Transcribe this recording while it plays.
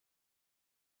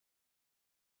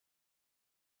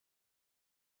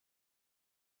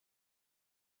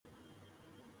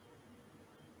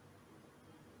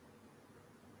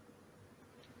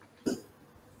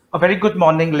A very good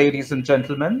morning, ladies and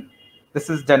gentlemen. This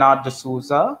is Denard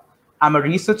D'Souza. I'm a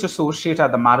research associate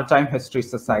at the Maritime History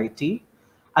Society,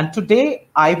 and today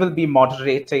I will be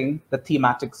moderating the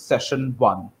Thematic Session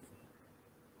I.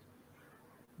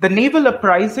 The Naval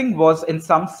Uprising was, in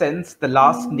some sense, the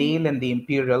last nail in the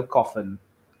imperial coffin.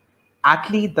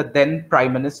 Attlee, the then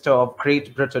Prime Minister of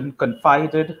Great Britain,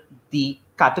 confided the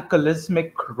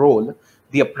cataclysmic role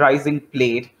the uprising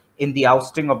played in the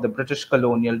ousting of the British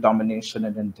colonial domination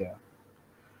in India.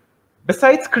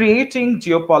 Besides creating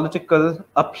geopolitical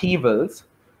upheavals,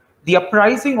 the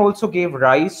uprising also gave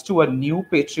rise to a new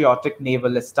patriotic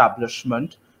naval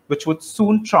establishment, which would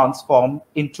soon transform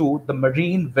into the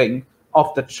marine wing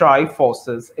of the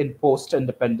Tri-Forces in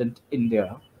post-independent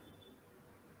India.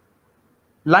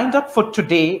 Lined up for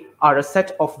today are a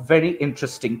set of very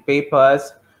interesting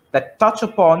papers that touch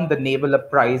upon the naval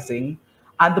uprising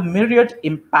and the myriad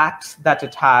impacts that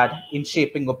it had in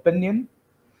shaping opinion,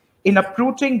 in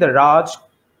uprooting the Raj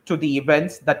to the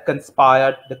events that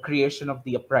conspired the creation of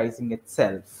the uprising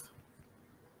itself.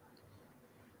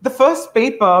 The first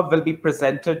paper will be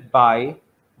presented by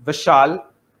Vishal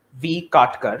V.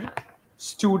 Katkar,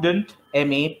 student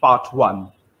MA Part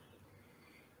 1.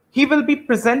 He will be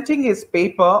presenting his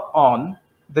paper on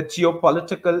the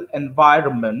geopolitical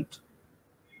environment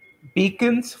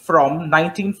beacons from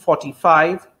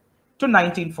 1945 to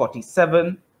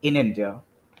 1947 in India.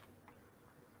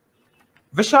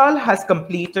 Vishal has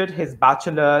completed his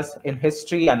bachelor's in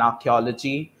history and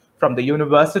archaeology from the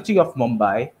University of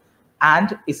Mumbai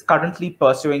and is currently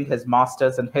pursuing his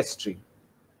master's in history.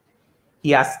 He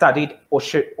has studied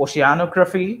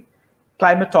oceanography,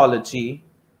 climatology,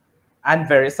 and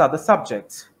various other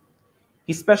subjects.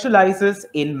 He specializes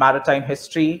in maritime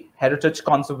history, heritage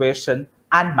conservation,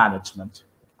 and management.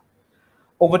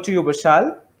 Over to you,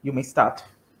 Vishal. You may start.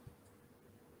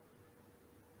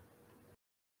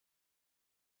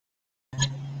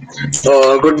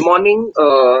 Good morning,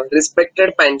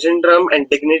 respected Panjandrum and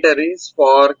dignitaries,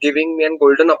 for giving me a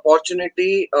golden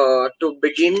opportunity to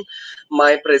begin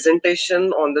my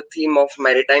presentation on the theme of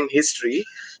maritime history.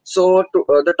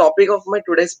 The topic of my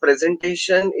today's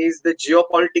presentation is the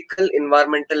geopolitical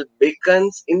environmental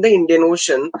beacons in the Indian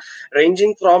Ocean,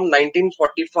 ranging from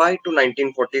 1945 to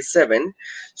 1947.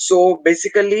 So,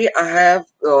 basically, I have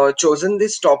chosen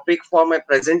this topic for my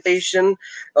presentation.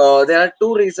 There are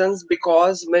two reasons,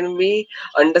 because when we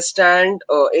understand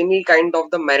any kind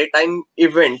of the maritime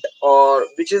event, or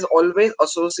which is always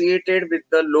associated with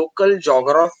the local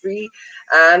geography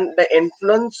and the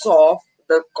influence of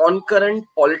the concurrent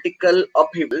political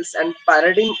upheavals and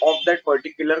paradigm of that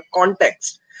particular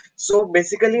context. So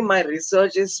basically my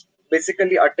research is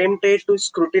basically attempted to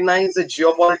scrutinize the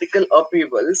geopolitical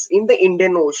upheavals in the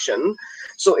Indian Ocean.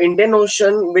 So Indian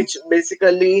Ocean, which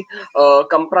basically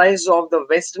comprised of the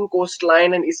western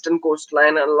coastline and eastern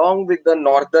coastline, along with the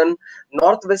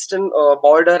northwestern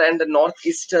border and the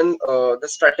northeastern, the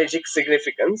strategic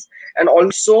significance, and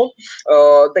also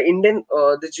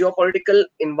the geopolitical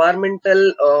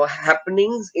environmental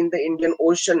happenings in the Indian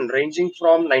Ocean, ranging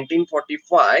from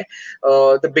 1945,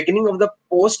 the beginning of the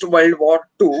post World War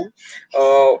II,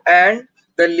 and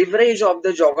the leverage of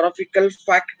the geographical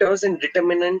factors and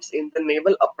determinants in the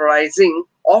naval uprising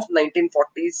of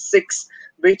 1946,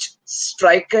 which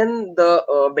stricken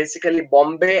the basically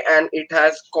Bombay, and it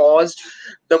has caused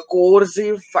the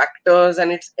coercive factors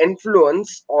and its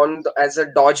influence on as a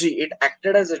dodgy. It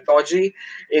acted as a dodgy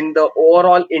in the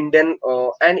overall Indian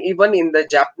and even in the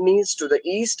Japanese to the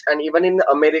east, and even in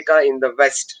America in the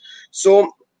west.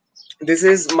 So this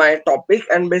is my topic,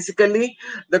 and basically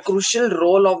the crucial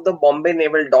role of the Bombay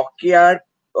Naval Dockyard,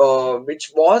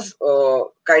 which was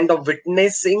kind of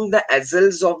witnessing the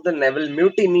assails of the naval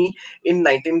mutiny in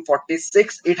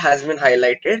 1946. It has been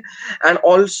highlighted, and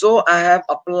also I have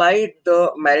applied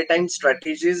the maritime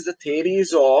strategies, the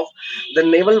theories of the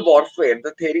naval warfare,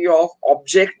 the theory of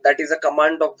object, that is a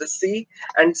command of the sea,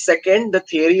 and second, the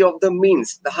theory of the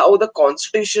means, how the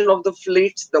constitution of the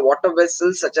fleets, the water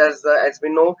vessels, such as as we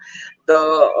know,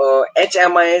 the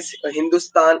HMIS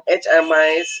Hindustan,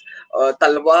 HMIS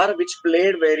Talwar, which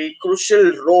played very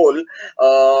crucial role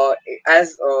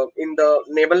as in the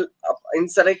naval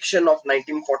insurrection of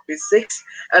 1946.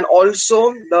 And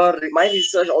also my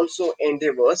research also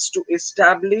endeavors to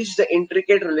establish the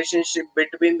intricate relationship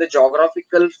between the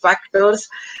geographical factors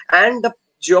and the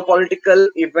geopolitical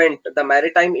event, the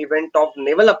maritime event of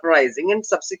naval uprising, and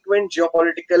subsequent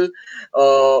geopolitical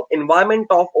environment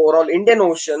of overall Indian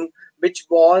Ocean, which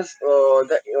was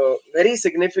very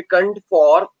significant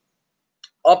for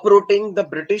uprooting the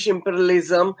British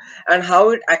imperialism, and how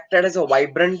it acted as a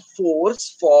vibrant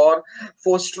force for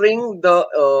fostering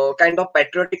the kind of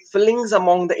patriotic feelings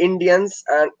among the Indians,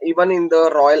 and even in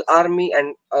the Royal Army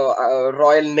and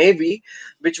Royal Navy,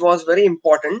 which was very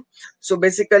important. So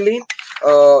basically,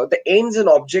 the aims and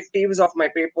objectives of my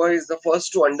paper is the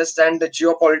first to understand the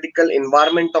geopolitical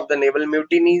environment of the naval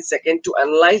mutiny, second to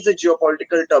analyze the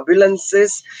geopolitical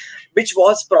turbulences which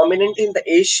was prominent in the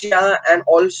Asia and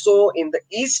also in the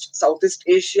East, Southeast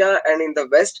Asia, and in the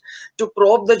West, to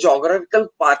probe the geographical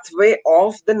pathway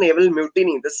of the naval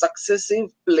mutiny, the successive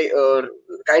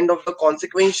kind of the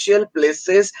consequential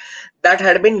places that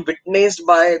had been witnessed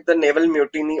by the naval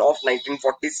mutiny of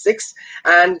 1946.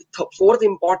 And fourth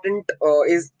important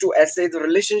is to assess the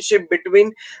relationship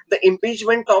between the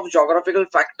impeachment of geographical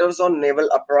factors on naval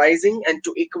uprising and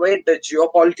to equate the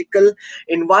geopolitical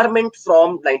environment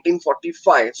from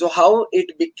 1945. So how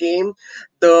it became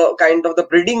the kind of the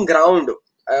breeding ground,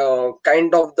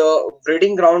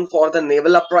 for the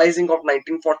naval uprising of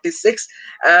 1946,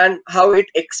 and how it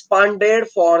expanded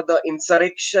for the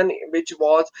insurrection which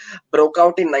was broke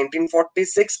out in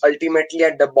 1946 ultimately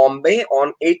at the Bombay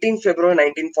on 18 February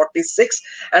 1946,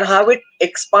 and how it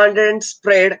expanded and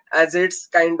spread as it's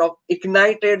kind of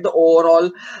ignited the overall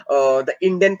the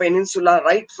Indian peninsula,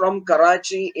 right from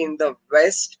Karachi in the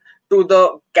west to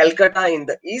the Calcutta in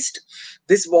the east.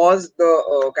 This was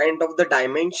the kind of the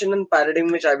dimension and paradigm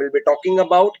which I will be talking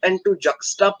about, and to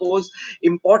juxtapose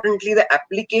importantly the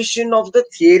application of the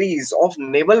theories of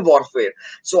naval warfare.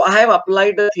 So I have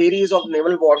applied the theories of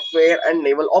naval warfare and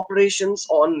naval operations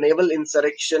on naval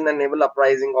insurrection and naval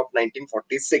uprising of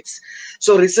 1946.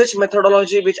 So research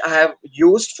methodology which I have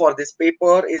used for this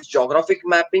paper is geographic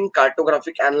mapping,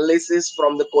 cartographic analysis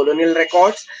from the colonial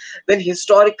records, then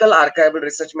historical archival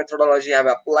research methodology I have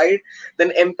applied,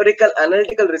 then empirical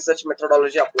analytical research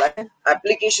methodology applied,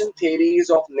 application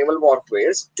theories of naval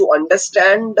warfare to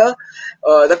understand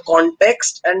the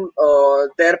context and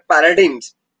their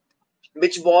paradigms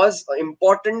which was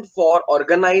important for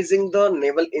organizing the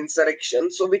naval insurrection,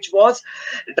 so which was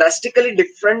drastically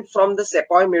different from the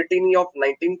Sepoy Mutiny of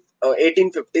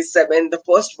 1857, the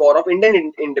first war of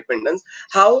Indian independence.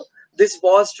 How this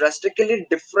was drastically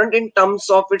different in terms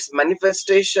of its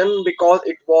manifestation, because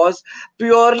it was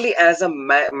purely as a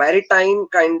maritime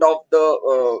kind of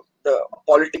the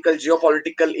political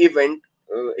geopolitical event,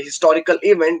 historical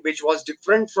event, which was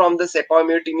different from the Sepoy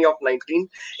Mutiny of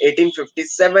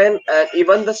 1857, and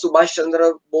even the Subhash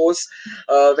Chandra Bose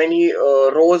when he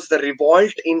rose the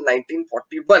revolt in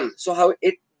 1941. So how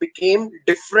it became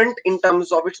different in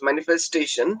terms of its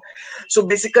manifestation. So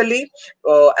basically,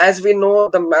 as we know,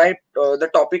 the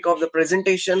topic of the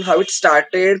presentation, how it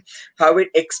started, how it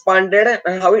expanded,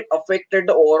 and how it affected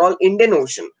the overall Indian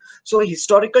Ocean. So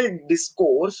historical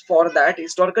discourse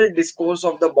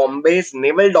of the Bombay's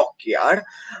naval dockyard,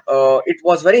 it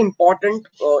was very important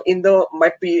in the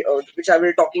which I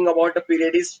will talking about. The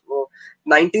period is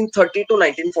 1930 to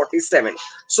 1947.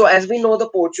 So as we know, the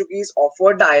Portuguese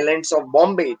offered the islands of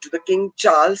Bombay to the King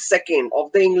Charles II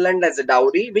of the England as a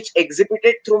dowry, which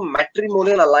exhibited through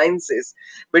matrimonial alliances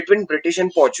between British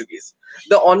and Portuguese.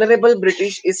 The Honorable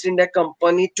British East India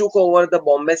Company took over the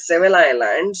Bombay Seven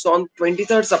Islands on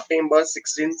 23rd September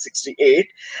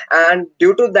 1668, and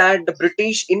due to that, the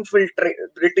British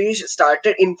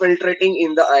started infiltrating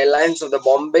in the islands of the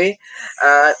Bombay,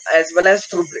 as well as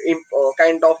through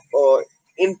kind of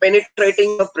in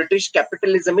penetrating the British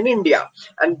capitalism in India,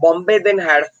 and Bombay then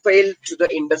had failed to the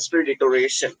industrial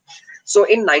deterioration. So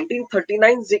in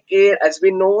 1939, ZK, as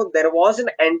we know, there was an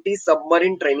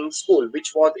anti-submarine training school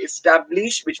which was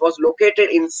established, which was located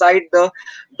inside the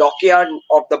dockyard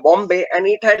of the Bombay, and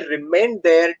it had remained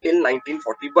there till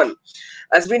 1941.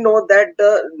 As we know that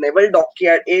the naval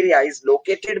dockyard area is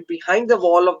located behind the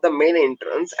wall of the main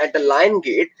entrance at the Lion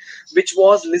Gate, which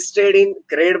was listed in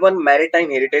Grade 1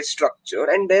 Maritime Heritage Structure,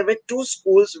 and there were two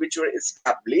schools which were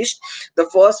established. The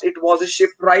first, it was a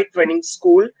shipwright training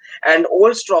school and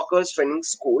old strockers training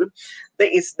school.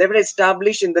 They were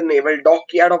established in the naval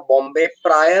dockyard of Bombay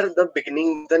prior the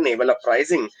beginning of the naval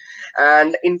uprising.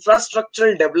 And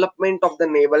infrastructural development of the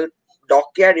naval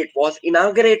dockyard, it was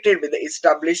inaugurated with the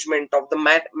establishment of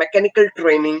the mechanical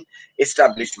training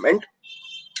establishment,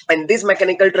 and this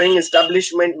mechanical training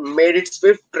establishment made its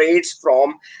swift trades from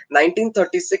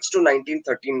 1936 to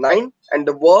 1939, and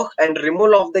the work and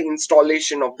removal of the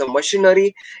installation of the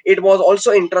machinery, it was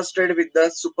also entrusted with the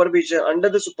supervision under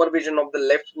the supervision of the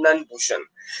Lieutenant Bhushan.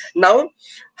 Now,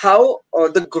 how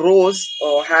the Groves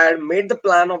had made the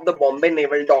plan of the Bombay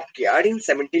Naval Dockyard in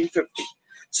 1750.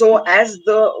 So as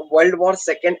the World War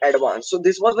II advanced, so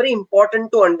this was very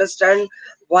important to understand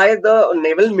why the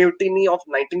naval mutiny of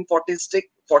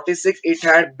 1946 it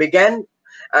had began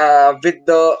with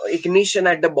the ignition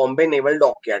at the Bombay Naval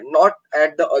Dockyard, not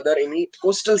at the other any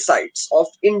coastal sites of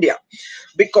India.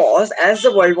 Because as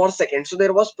the World War II, so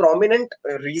there was prominent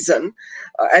reason.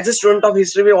 As a student of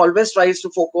history, we always tries to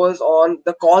focus on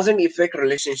the cause and effect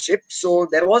relationship. So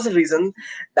there was a reason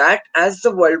that as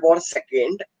the World War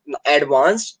II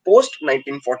advanced post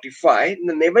 1945,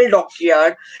 the naval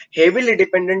dockyard heavily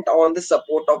dependent on the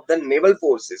support of the naval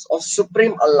forces of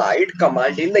Supreme Allied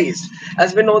Command in the East.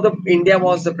 As we know, the India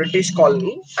was the British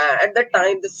colony. At that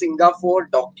time, the Singapore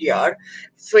dockyard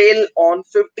fell on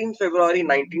 15 February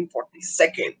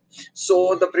 1942.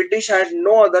 So the British had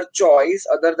no other choice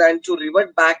other than to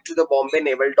revert back to the Bombay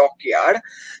Naval Dockyard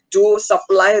to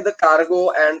supply the cargo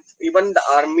and even the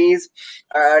armies.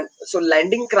 And so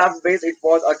landing craft base it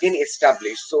was again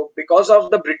established. So because of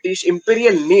the British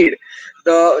imperial need,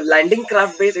 the landing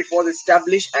craft base it was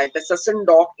established at the Sasson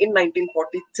Dock in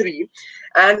 1943,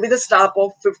 and with a staff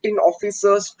of 15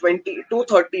 officers, 20 to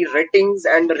 30 ratings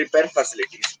and repair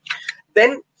facilities.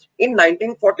 Then in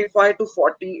 1945 to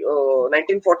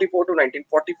 1944 to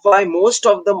 1945, most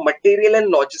of the material and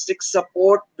logistics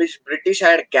support which British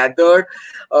had gathered,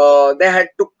 they had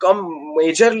to come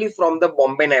majorly from the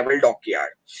Bombay Naval Dockyard.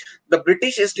 The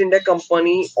British East India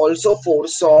Company also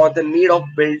foresaw the need of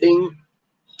building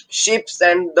ships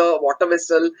and the water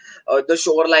vessel, the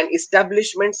shoreline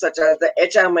establishments such as the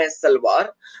HMS Salwar,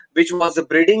 which was the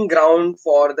breeding ground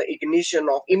for the ignition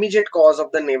of immediate cause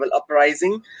of the naval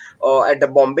uprising at the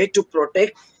Bombay to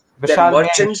protect their Vishal, may I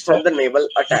merchants from interrupt? the naval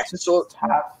We attack. So, just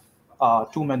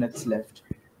have 2 minutes left.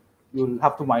 You'll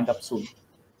have to wind up soon.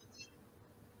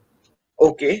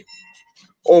 okay.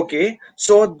 Okay,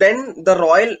 so then the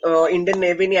Royal Indian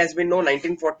Navy, as we know,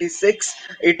 1946,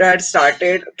 it had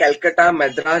started Calcutta,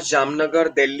 Madras,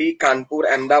 Jamnagar, Delhi,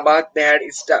 Kanpur, Ahmedabad. They had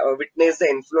witnessed the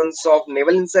influence of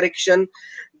naval insurrection.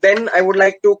 Then I would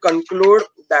like to conclude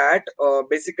that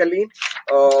basically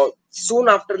soon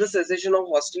after the cessation of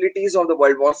hostilities of the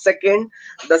World War II,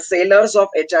 the sailors of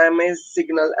HIMS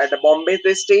Signal at Bombay,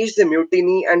 they staged the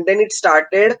mutiny, and then it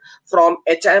started from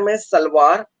HIMS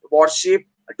Salwar warship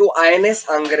to INS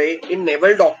Angre in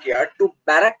Naval Dockyard to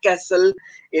Barrack Castle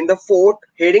in the fort,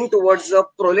 heading towards the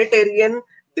proletarian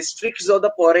districts of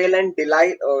the Parel and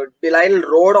Delisle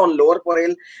Road on Lower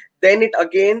Parel. Then it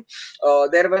again,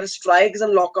 there were strikes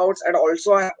and lockouts, and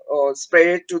also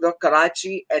spread to the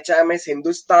Karachi HIMS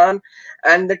Hindustan,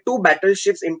 and the two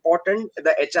battleships important,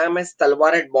 the HIMS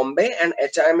Talwar at Bombay and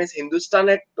HIMS Hindustan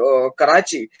at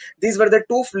Karachi. These were the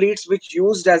two fleets which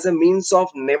used as a means of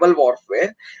naval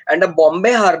warfare, and the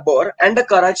Bombay Harbour and the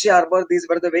Karachi Harbour, these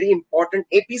were the very important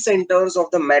epicenters of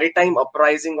the maritime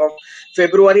uprising of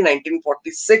February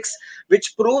 1946,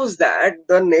 which proves that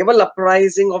the naval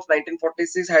uprising of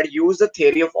 1946 had used the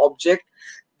theory of object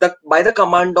by the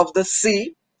command of the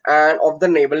sea and of the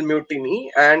naval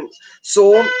mutiny. And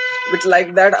so with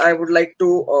like that, I would like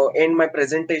to end my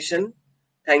presentation.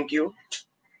 Thank you.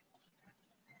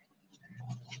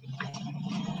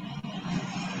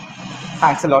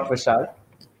 Thanks a lot, Vishal.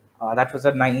 That was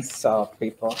a nice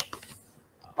paper.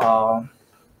 Um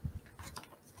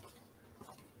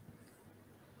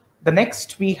the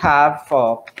next we have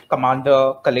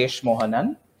Commander Kalesh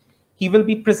Mohanan. He will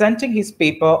be presenting his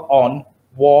paper on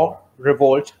war,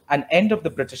 revolt, and end of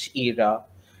the British era,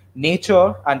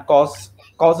 nature and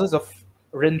causes of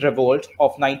Rin Revolt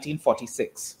of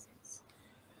 1946.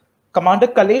 Commander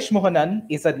Kalesh Mohanan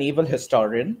is a naval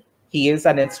historian. He is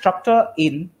an instructor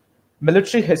in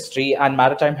military history and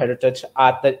maritime heritage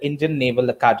at the Indian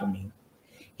Naval Academy.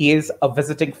 He is a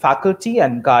visiting faculty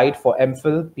and guide for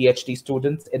MPhil PhD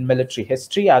students in military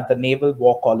history at the Naval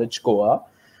War College, Goa,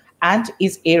 and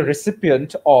is a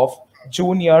recipient of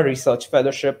Junior Research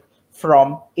Fellowship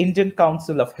from Indian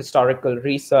Council of Historical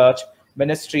Research,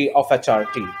 Ministry of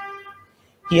HRT.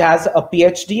 He has a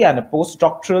PhD and a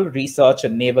postdoctoral research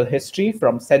in naval history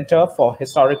from Center for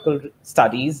Historical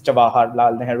Studies,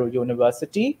 Jawaharlal Nehru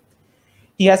University.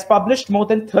 He has published more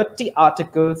than 30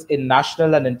 articles in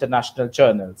national and international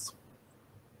journals.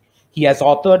 He has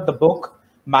authored the book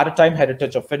Maritime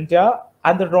Heritage of India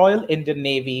and the Royal Indian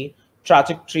Navy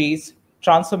Trajectories,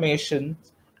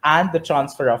 Transformations, and the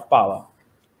Transfer of Power.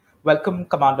 Welcome,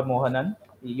 Commander Mohanan.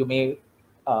 You may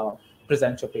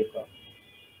present your paper.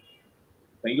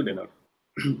 Thank you, Dinner.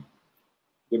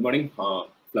 Good morning,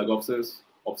 flag officers,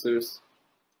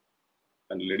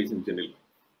 and ladies and gentlemen.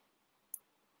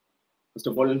 First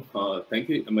of all, thank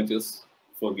you, MHS,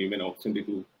 for giving an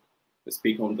opportunity to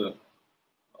speak on the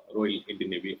Royal Indian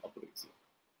Navy Uprising.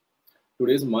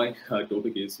 Today's my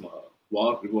topic is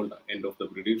War, Revolt, End of the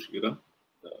British Era.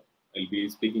 I'll be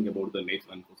speaking about the nature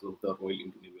and causes of the Royal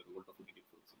Indian Navy Revolt of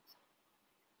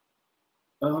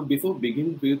 1846. Before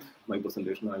beginning with my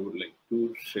presentation, I would like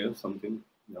to share something,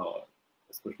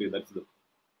 especially that's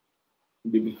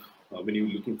when you're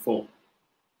looking for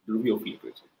review of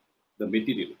literature, the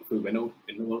material.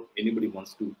 Whenever anybody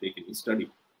wants to take any study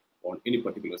on any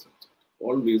particular subject,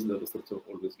 always the researcher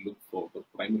always look for the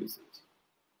primary source.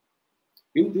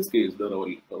 In this case, the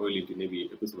Royal Indian Navy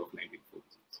episode of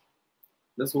 1946.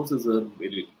 The sources are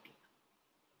very limited.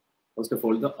 First of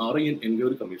all, the RIN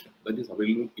Inquiry Commission that is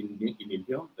available in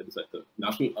India, that is at the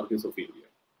National Archives of India.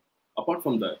 Apart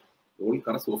from that, the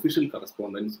whole official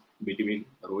correspondence between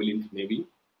the Royal Indian Navy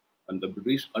and the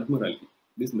British Admiralty,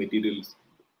 these materials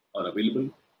are available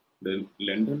in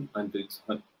London and it's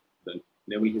at the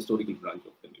Naval Historical Branch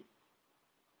of the Navy.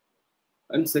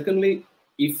 And secondly,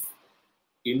 if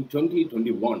in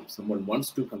 2021 someone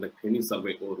wants to conduct any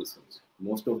survey or research,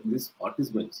 most of these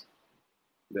participants,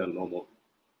 they are no more.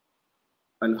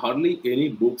 And hardly any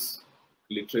books,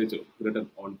 literature written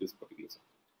on this particular subject.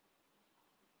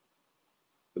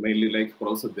 Mainly like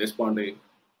Professor Deshpande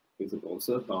is a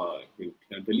professor in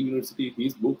Delhi University.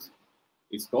 His books,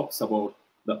 he talks about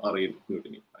the RIN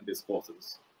mutiny and its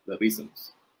causes, the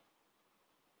reasons.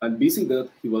 And BC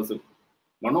Dutt, he was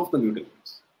one of the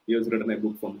mutineers. He has written a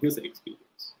book from his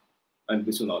experience, and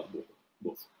Vishwanath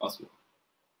both as well.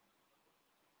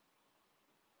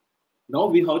 Now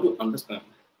we have to understand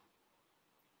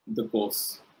the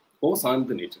cause and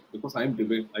the nature, because I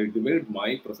divide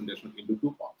my presentation into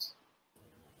two parts.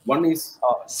 One is...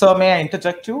 Sir, may I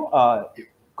interject you?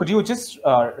 Could you just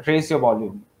raise your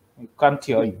volume? I can't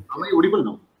hear you. Am I audible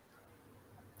now?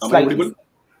 Slightly.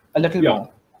 A little more.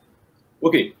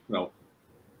 Okay, now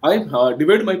I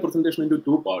divide my presentation into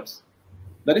two parts.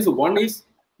 That is, one is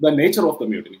the nature of the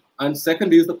mutiny, and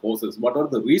second is the causes. What are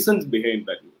the reasons behind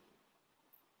that mutiny?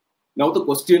 Now the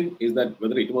question is that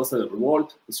whether it was a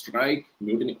revolt, a strike,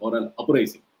 mutiny, or an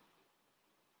uprising.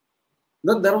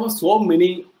 That there were so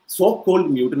many so-called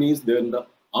mutinies there in the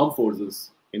armed forces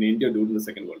in India during the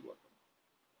Second World War.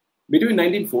 Between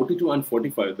 1942 and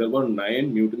 45, there were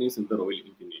 9 mutinies in the Royal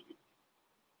Indian Navy.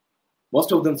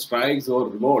 Most of them strikes or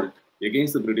revolt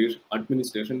against the British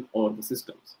administration or the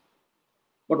systems.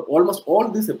 But almost all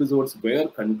these episodes were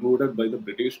concluded by the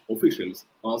British officials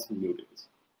as mutinies.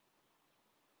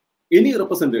 Any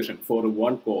representation for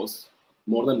one cause,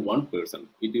 more than one person,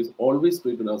 it is always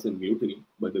treated as a mutiny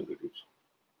by the British.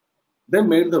 They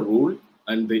made the rule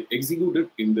and they executed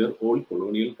in their old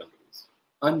colonial countries.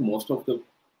 And most of the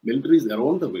militaries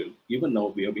around the world, even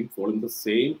now, we have been following the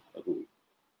same rule.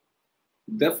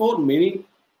 Therefore, many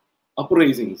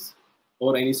uprisings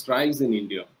or any strikes in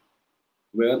India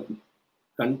were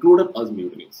concluded as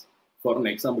mutinies. For an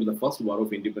example, the First War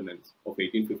of Independence of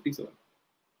 1857.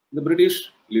 The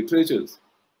British literatures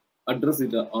address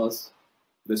it as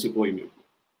the Sepoy mutiny.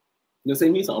 The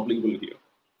same is applicable here.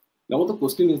 Now the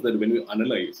question is that when we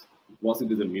analyze, was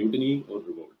it a mutiny or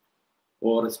revolt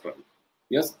or a strike?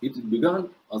 Yes, it began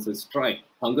as a strike,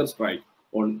 hunger strike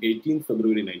on 18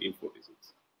 February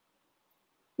 1946.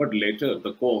 But later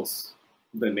the cause,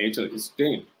 the nature is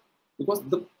changed because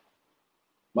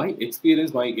my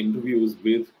experience, my interviews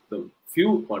with the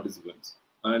few participants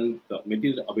and the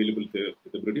material available there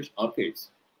with the British archives,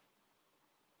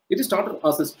 it started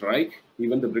as a strike.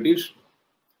 Even the British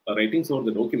writings or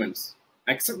the documents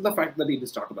accept the fact that it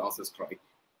started as a strike.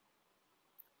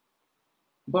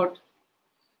 But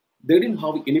they didn't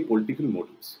have any political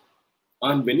motives.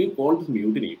 And when you call this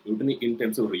mutiny in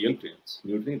terms of real terms,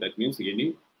 mutiny, that means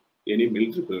any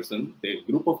military person, a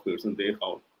group of persons,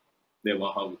 they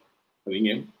were having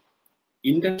an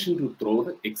intention to throw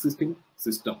the existing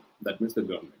system, that means the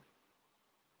government.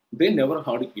 They never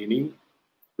had any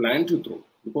plan to throw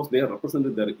because they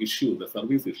represented their issue, the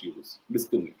service issues,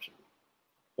 discrimination,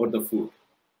 or the food.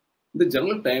 In the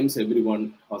general times,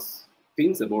 everyone has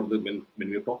things about when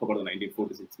we talk about the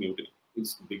 1946 mutiny.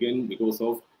 It's began because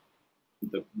of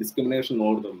the discrimination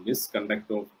or the misconduct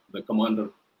of the Commander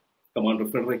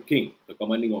Frederick King, the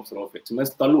commanding officer of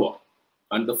HMS Talwa,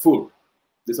 and the food.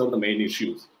 These are the main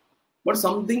issues. But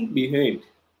something behind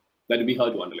that we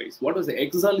have to analyze. What was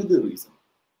exactly the reason?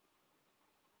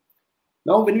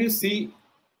 Now, when we see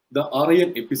the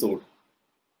RIN episode,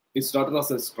 it started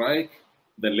as a strike,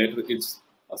 then later it's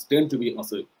turned to be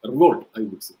as a revolt, I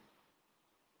would say.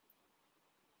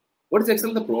 What is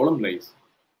actually the problem lies?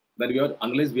 That we have to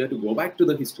analyze, we have to go back to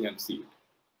the history and see it.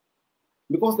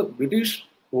 Because the British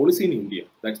policy in India,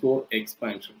 that's for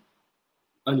expansion.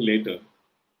 And later,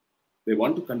 they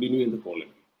want to continue in the colony.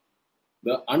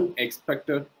 the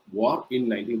unexpected war in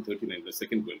 1939, the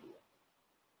Second World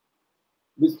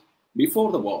War.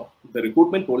 Before the war, the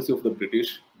recruitment policy of the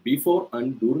British, before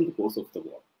and during the course of the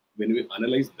war, when we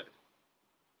analyze that,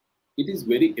 it is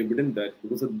very evident that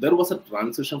because there was a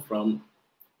transition from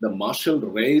the martial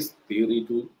race theory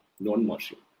to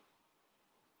non-martial.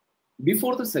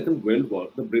 Before the Second World War,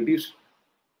 the British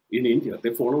in India,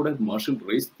 they followed a martial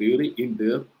race theory in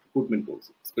their recruitment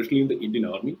policy, especially in the Indian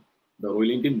Army. The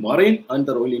Royal Indian Marine and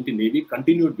the Royal Indian Navy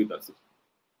continued with us.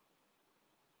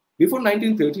 Before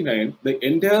 1939, the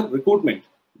entire recruitment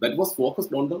that was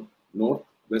focused on the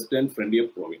northwestern frontier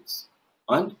province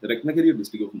and Ratnagiri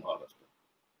district of Maharashtra.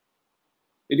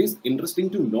 It is interesting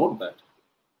to note that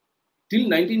till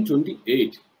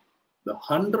 1928, the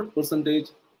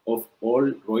 100% of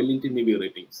all Royal Indian Navy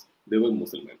ratings, they were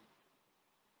Muslim.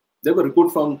 They were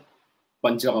recruited from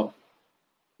Punjab,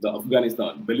 the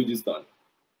Afghanistan, Balochistan,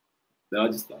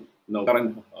 Rajasthan, now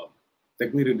current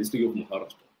Ratnagiri district of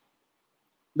Maharashtra.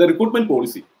 The recruitment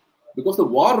policy, because the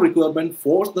war requirement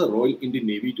forced the Royal Indian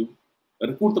Navy to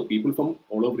recruit the people from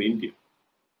all over India,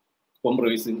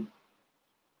 comprising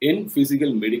in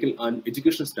physical, medical, and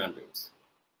educational standards,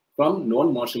 from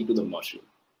non-martial to the martial.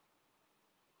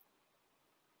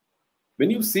 When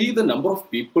you see the number of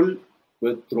people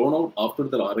were thrown out after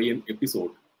the RAN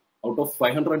episode, out of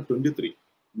 523,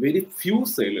 very few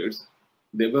sailors,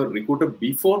 they were recruited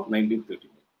before 1939.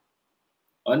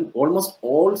 And almost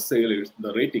all sailors,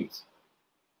 the ratings,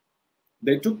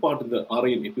 they took part in the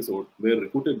RAN episode, were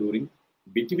recruited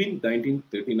between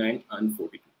 1939 and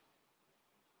 42.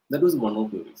 That was one of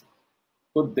the reasons.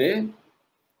 But their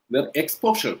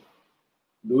exposure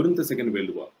during the Second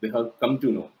World War, they have come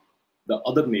to know the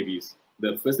other navies,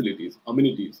 their facilities,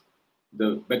 amenities,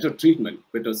 the better treatment,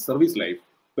 better service life,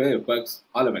 pay, perks,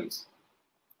 allowance.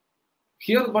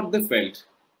 Here, what they felt,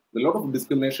 a lot of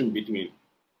discrimination between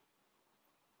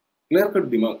clear-cut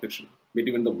demarcation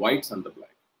between the whites and the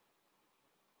black.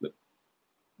 The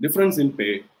difference in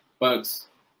pay, perks,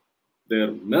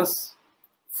 their mess,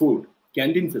 food,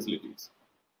 canteen facilities,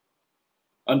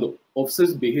 and the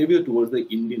officers' behavior towards the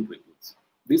Indian recruits.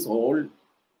 This all,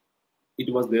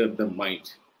 it was their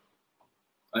mind.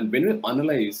 And when we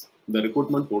analyze the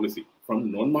recruitment policy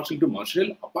from non-martial to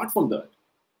martial, apart from that,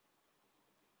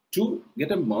 to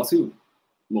get a massive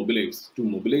to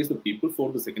mobilize the people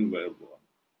for the Second World War,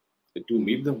 to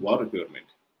meet the war requirement,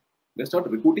 they start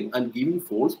recruiting and giving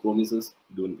false promises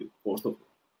during the course of war.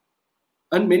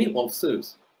 And many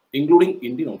officers, including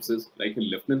Indian officers like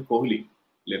Lieutenant Kohli,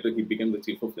 later he became the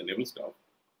chief of the naval staff,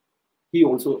 he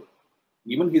also,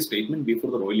 given his statement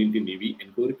before the Royal Indian Navy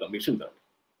Inquiry Commission, that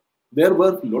there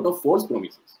were a lot of false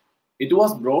promises. It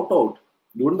was brought out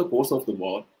during the course of the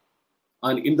war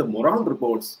and in the morale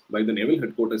reports by the naval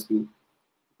headquarters to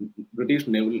British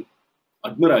Naval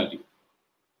Admiralty,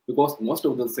 because most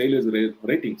of the sailors'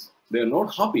 ratings, they are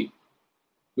not happy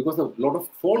because a lot of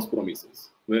false promises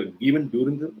were given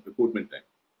during the recruitment time.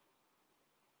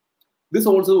 This is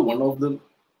also one of the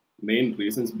main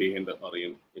reasons behind the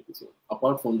RAN episode,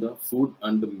 apart from the food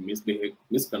and the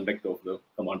misconduct of the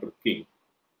Commander King.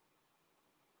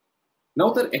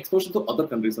 Now their exposure to other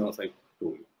countries, as I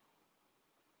told you.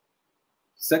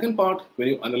 Second part, when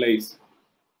you analyze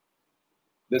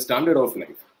the standard of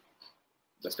life,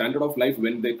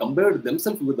 when they compared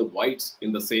themselves with the whites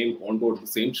in the same onboard, the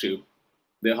same ship,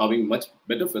 they're having much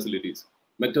better facilities,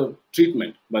 better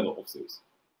treatment by the officers.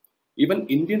 Even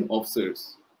Indian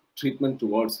officers' treatment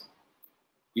towards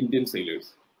Indian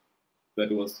sailors, there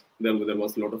was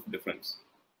a lot of difference.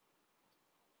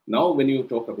 Now, when you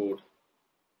talk about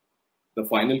the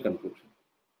final conclusion,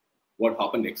 what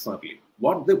happened exactly,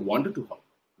 what they wanted to have,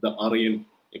 the RAN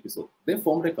episode, they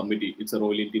formed a committee. It's a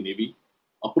Royal Indian Navy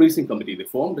Uprising Committee. They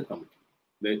formed a committee.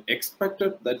 They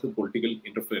expected that the political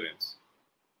interference.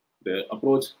 They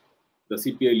approached the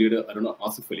CPI leader, Aruna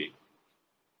Asif Ali,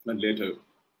 and later,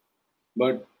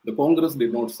 but the Congress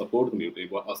did not support the mutiny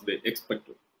as they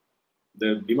expected.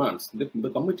 Their demands, the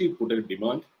committee put a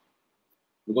demand,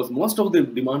 because most of the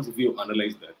demands, if you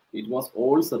analyze that, it was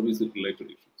all service-related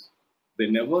issues. They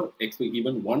never expect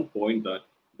even one point that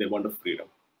they wanted freedom.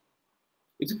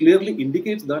 It clearly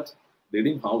indicates that they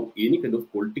didn't have any kind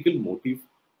of political motive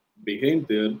behind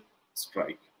their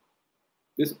strike.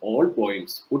 These all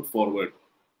points put forward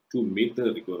to meet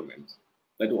the requirements,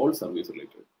 that all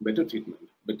service-related, better treatment,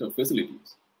 better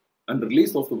facilities, and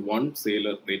release of the one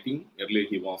sailor rating. Earlier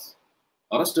he was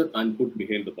arrested and put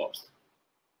behind the bars.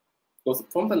 Because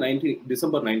from the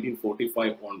December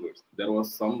 1945 onwards, there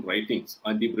was some writings,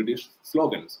 anti-British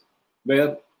slogans,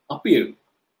 were appeared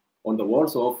on the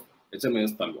walls of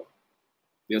HMAS Talwar.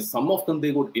 Yes, some of them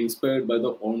they got inspired by the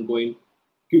ongoing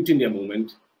Quit India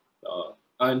movement,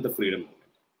 and the freedom movement.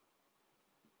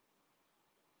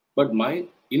 But my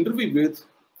interview with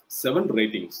 7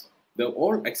 ratings, they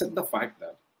all accept the fact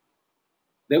that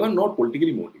they were not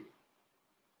politically motivated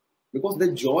because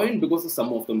they joined because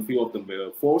some of them, few of them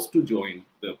were forced to join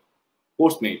the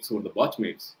postmates or the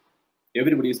batchmates.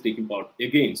 Everybody is taking part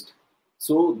against.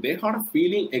 So they had a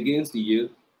feeling against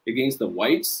the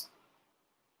whites,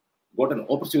 got an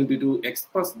opportunity to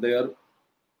express their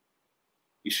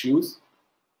issues,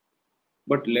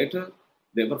 but later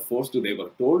they were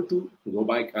told to go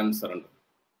back and surrender.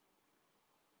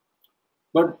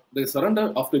 But the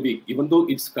surrender after a week, even though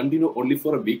it's continued only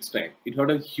for a week's time, it had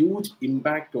a huge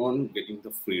impact on getting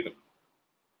the freedom.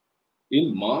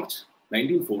 In March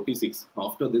 1946,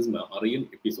 after this Aryan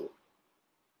episode,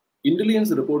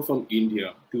 intelligence report from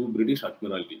India to British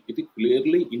Admiralty, it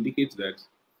clearly indicates that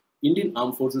Indian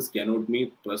armed forces cannot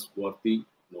be trustworthy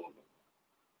no more.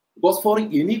 Because for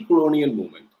any colonial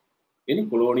movement, any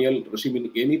colonial regime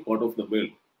in any part of the world,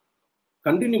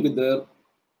 continue with their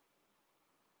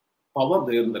power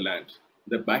there in the land,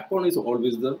 the backbone is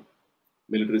always the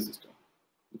military system.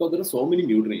 Because there are so many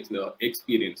mutinies that are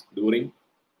experienced during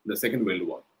the Second World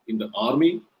War in the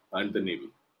army and the navy.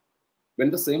 When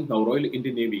the same Royal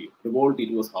Indian Navy revolt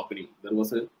it was happening, there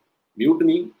was a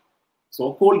mutiny,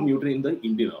 so-called mutiny in the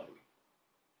Indian Army.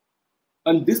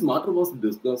 And this matter was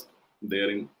discussed there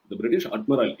in the British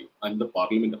Admiralty and the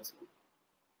Parliament as well.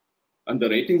 And the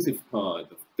ratings, if the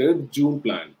 3rd June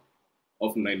plan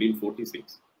of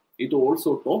 1946, it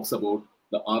also talks about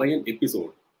the Aryan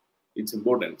episode, its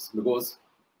importance, because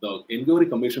the Inquiry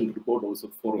Commission report also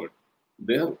forward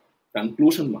their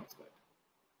conclusion was that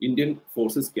Indian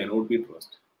forces cannot be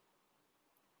trusted.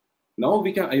 Now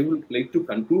I would like to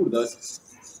conclude that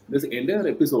this entire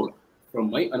episode,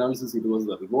 from my analysis, it was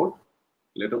the revolt,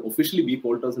 later officially we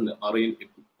called as an Aryan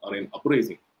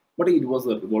Uprising, but it was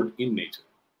a revolt in nature.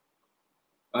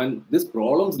 And this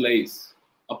problems lies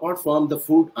apart from the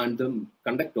food and the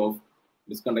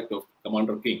misconduct of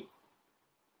Commander King,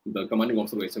 the commanding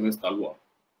officer HMS Talwar.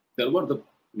 There were the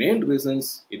main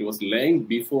reasons it was lying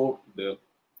before the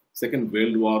Second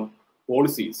World War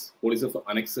policies of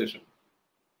annexation,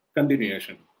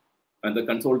 continuation, and the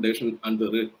consolidation and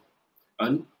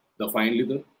finally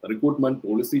the recruitment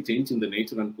policy change in the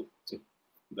nature and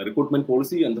the recruitment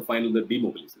policy and finally the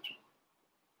demobilization.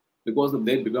 Because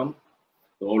they become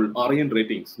the old Aryan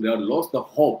ratings, they have lost the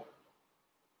hope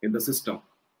in the system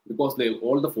because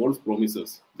all the false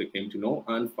promises they came to know,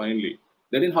 and finally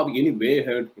they didn't have any way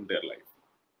ahead in their life.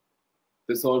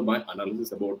 This is all my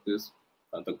analysis about this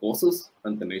and the causes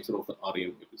and the nature of the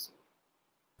Aryan episode.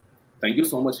 Thank you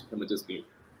so much, MHS team.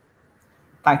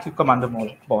 Thank you, Commander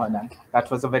Mohanand. That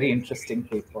was a very interesting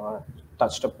paper,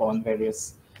 touched upon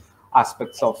various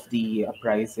aspects of the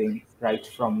uprising, right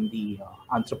from the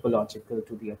anthropological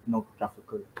to the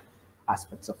ethnographical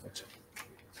aspects of it.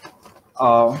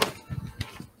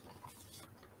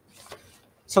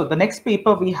 So the next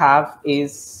paper we have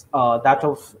is that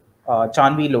of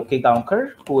Janvi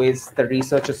Lokegaunkar, who is the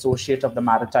research associate of the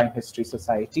Maritime History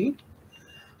Society.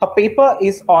 Her paper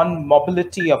is on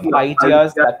mobility of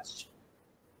ideas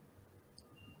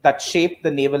that shaped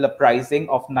the Naval Uprising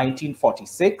of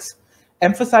 1946,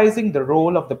 emphasizing the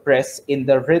role of the press in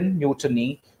the Rhin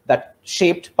mutiny that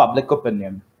shaped public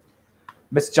opinion.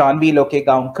 Ms. Janvi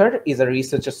Lokegaunkar is a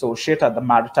research associate at the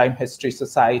Maritime History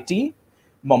Society,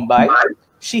 Mumbai.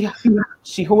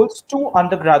 She holds 2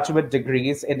 undergraduate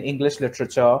degrees in English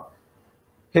literature,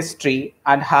 history,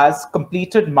 and has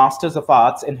completed Masters of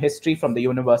Arts in History from the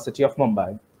University of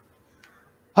Mumbai.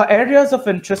 Her areas of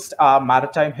interest are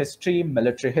maritime history,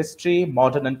 military history,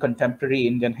 modern and contemporary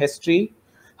Indian history.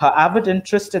 Her avid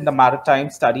interest in the maritime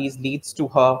studies leads to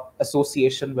her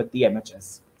association with the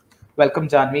MHS. Welcome,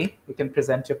 Janvi. You can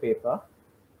present your paper.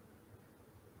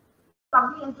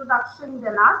 Lovely introduction,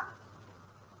 Denard.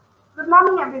 Good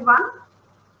morning, everyone.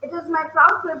 It is my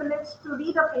proud privilege to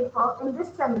read a paper in this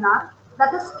seminar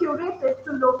that is curated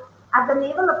to look at the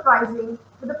Naval Uprising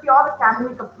with a pure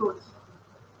academic approach.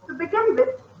 To begin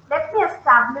with, let me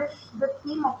establish the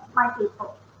theme of my paper.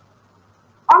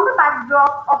 On the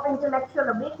backdrop of intellectual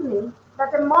awakening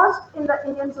that emerged in the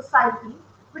Indian society,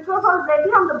 which was already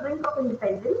on the brink of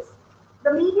independence,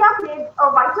 the media played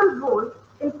a vital role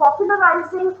in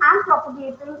popularizing and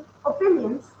propagating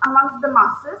opinions amongst the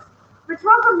masses, which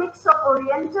was a mix of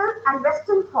Oriental and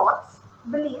Western thoughts,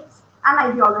 beliefs,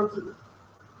 and ideology.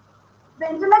 The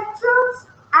intellectuals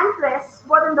and press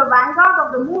were in the vanguard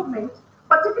of the movement,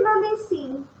 particularly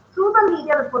seen through the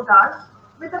media reportage,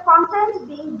 with the content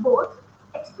being both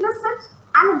explicit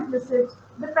and implicit,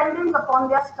 depending upon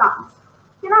their stance.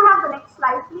 Can I have the next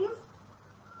slide, please?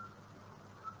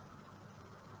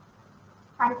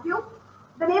 Thank you.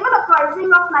 The Naval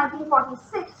Uprising of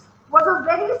 1946 was a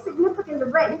very significant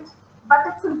event, but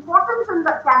its importance in the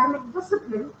academic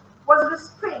discipline was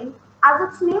restrained as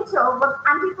its nature was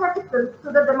antithetical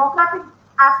to the democratic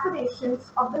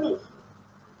aspirations of the nation.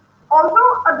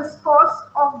 Although a discourse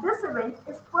of this event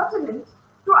is pertinent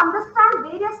to understand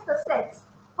various facets,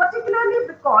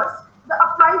 particularly because the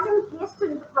uprising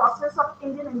hastened the process of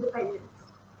Indian independence.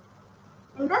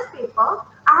 In this paper,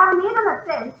 I have made an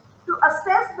attempt to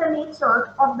assess the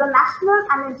nature of the national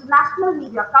and international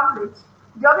media coverage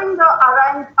during the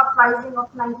Aryan Uprising of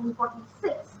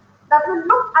 1946 that will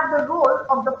look at the role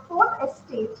of the Fourth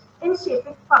Estate in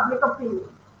shaping public opinion.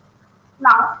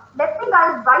 Now, let me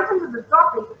dive right into the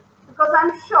topic because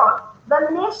I'm sure the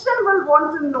nation will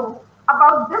want to know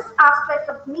about this aspect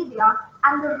of media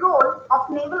and the role of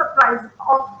naval uprising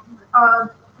of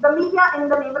the media in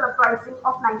the naval uprising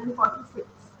of 1946.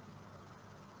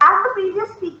 As the previous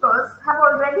speakers have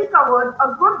already covered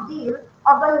a good deal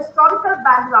of the historical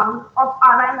background of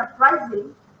Aryan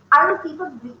uprising, I will keep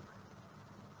it brief.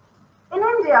 In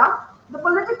India, the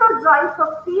political drive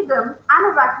for freedom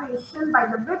and evacuation by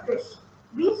the British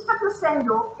reached a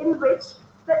crescendo in which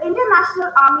the Indian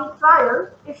National Army trial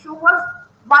issue was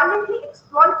violently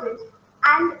exploited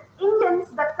and Indians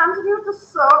that continued to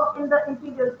serve in the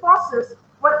imperial forces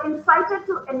were incited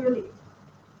to emulate.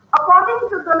 According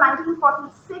to the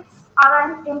 1946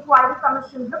 Aryan Inquiry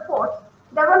Commission report,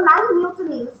 there were 9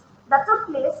 mutinies that took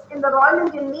place in the Royal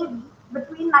Indian Navy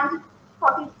between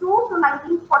 1942 to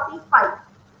 1945.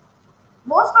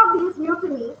 Most of these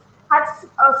mutinies had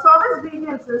service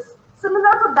grievances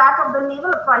similar to that of the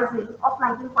Naval Uprising of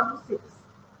 1946.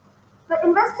 The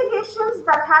investigations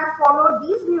that had followed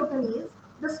these mutinies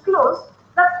disclosed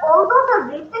that although the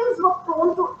ratings were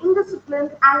prone to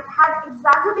indiscipline and had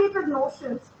exaggerated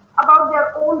notions about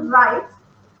their own rights,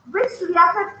 which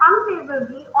reacted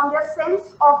unfavorably on their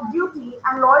sense of duty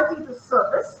and loyalty to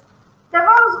service, there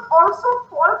was also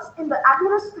faults in the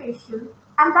administration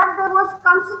and that there was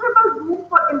considerable room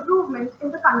for improvement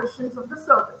in the conditions of the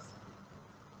service.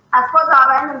 As per the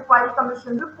Aryan Inquiry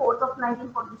Commission report of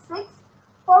 1946,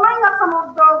 following are some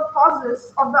of the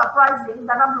causes of the uprising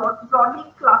that are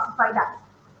broadly classified as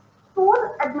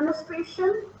poor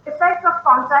administration, effect of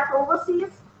contact overseas,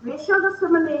 racial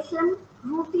discrimination,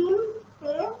 routine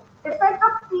pay, effect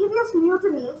of previous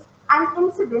mutinies and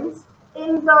incidents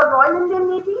in the Royal Indian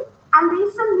Navy, and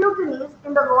recent mutinies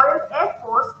in the Royal Air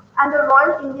Force and the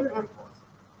Royal Indian Air Force.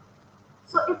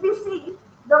 So if we see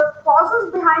the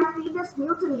causes behind previous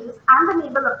mutinies and the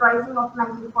naval uprising of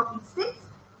 1946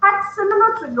 had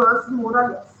similar triggers more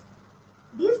or less.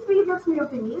 These previous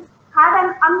mutinies had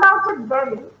an undoubted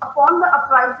bearing upon the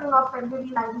uprising of February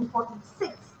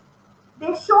 1946.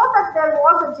 They show that there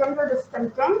was a general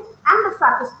discontent and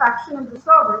dissatisfaction in the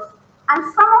service,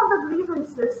 and some of the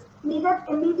grievances needed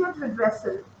immediate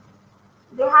redressal.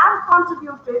 They have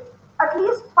contributed, at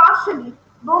least partially,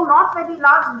 though not very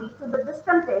largely, to the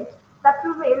discontent that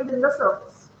prevailed in the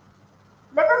service.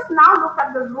 Let us now look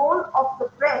at the role of the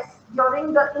press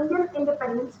during the Indian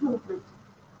independence movement.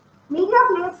 Media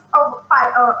plays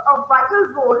a vital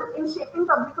role in shaping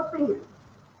public opinion.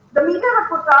 The media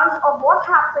reportage of what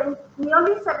happened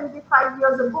nearly 75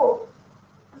 years ago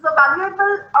is a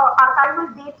valuable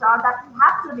archival data that we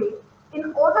have today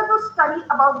in order to study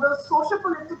about the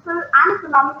socio-political and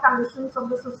economic conditions of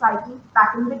the society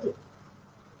back in the day.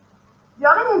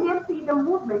 During Indian freedom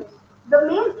movement, the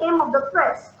main aim of the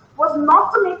press was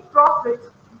not to make profit,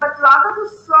 but rather to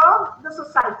serve the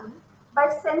society by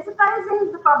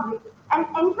sensitizing the public and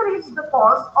encourage the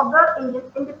cause of the Indian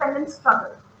independence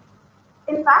struggle.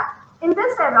 In fact, in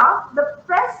this era, the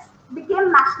press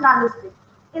became nationalistic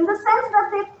in the sense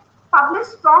that they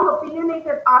published strong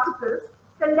opinionated articles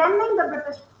condemning the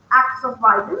British acts of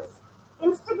violence,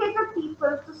 instigated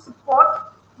people to support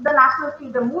the national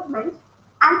freedom movement,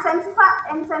 and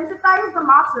sensitized the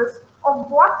masses of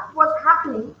what was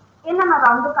happening in and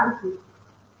around the country.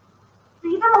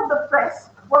 Freedom of the press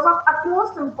was of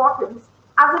utmost importance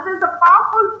as it is a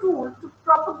powerful tool to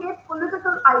propagate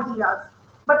political ideas,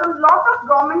 but a lot of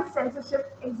government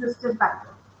censorship existed back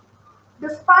then.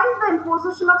 Despite the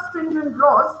imposition of stringent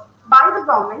laws by the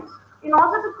government in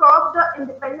order to curb the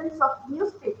independence of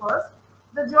newspapers,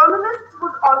 the journalists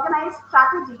would organize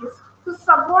strategies to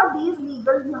subvert these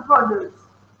legal hurdles.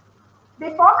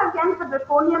 They fought against the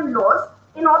draconian laws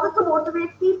in order to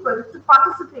motivate people to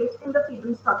participate in the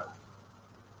freedom struggle.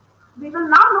 We will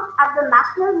now look at the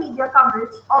national media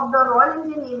coverage of the Royal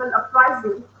Indian Naval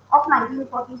Uprising of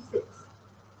 1946.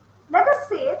 Let us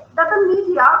say that the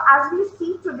media, as we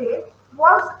see today,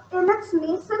 was in its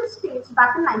nascent stage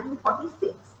back in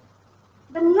 1946.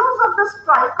 The news of the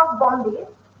strike of Bombay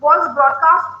was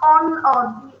broadcast on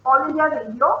the All India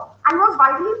Radio and was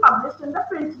widely published in the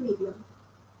print medium.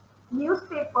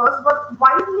 Newspapers were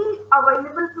widely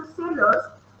available to sailors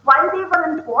while they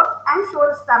were in port and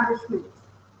shore establishments.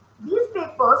 These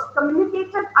papers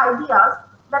communicated ideas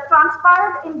that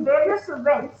transpired in various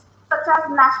events such as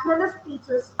nationalist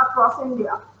speeches across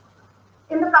India.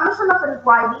 In the Commission of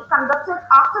Inquiry conducted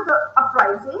after the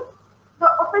uprising, the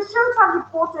officials have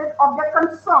reported of their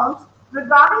concerns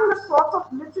regarding the sorts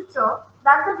of literature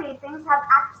that the ratings had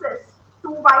access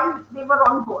to while they were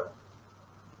on board.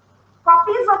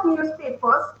 Copies of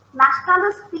newspapers,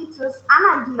 nationalist speeches,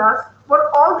 and ideas were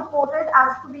all reported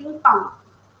as being found.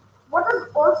 What is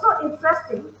also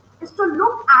interesting is to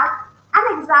look at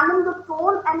and examine the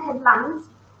tone and headlines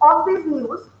of these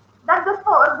news that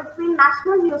differ between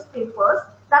national newspapers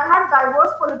that had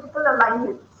diverse political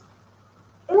alignments.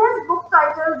 In his book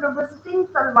titled Revisiting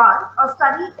Talwar, a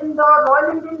study in the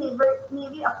Royal Indian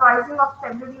Navy uprising of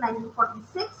February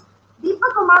 1946,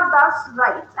 Deepak Kumar Das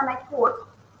writes, and I quote,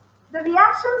 the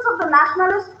reactions of the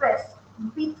nationalist press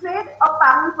betrayed a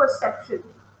parallel perception.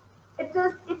 It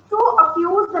too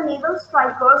accused the naval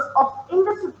strikers of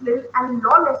indiscipline and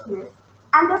lawlessness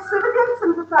and the civilian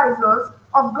sympathizers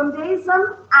of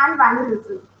Gundaism and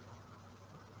vandalism.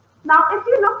 Now, if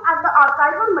you look at the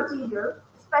archival material,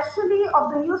 especially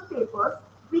of the newspapers,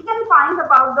 we can find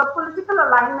about the political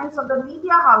alignments of the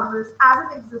media houses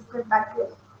as it existed back then.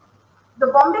 The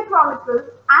Bombay Chronicle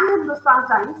and Hindustan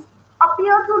Times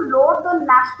appear to laud the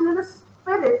nationalist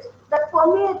spirit that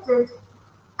permeated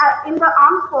in the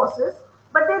armed forces,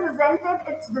 but they resented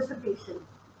its dissipation.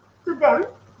 To them,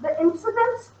 the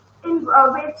incidents in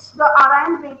which the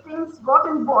RIN ratings got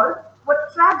involved were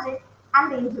tragic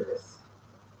and dangerous.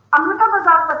 Amrita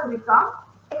Bazar Patrika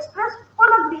expressed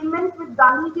full agreement with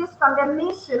Gandhiji's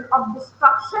condemnation of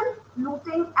destruction,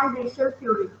 looting, and racial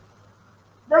fury.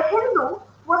 The Hindu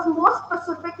was more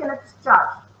specific in its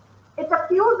charge. It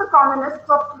accused the communists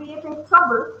of creating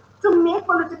trouble to make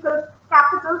political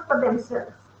capital for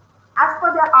themselves. As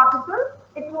per their article,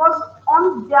 it was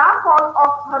on their call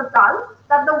of Hartal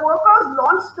that the workers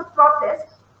launched the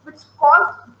protest, which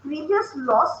caused grievous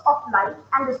loss of life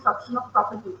and destruction of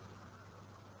property.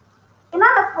 In an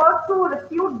effort to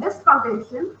refute this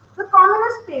contention, the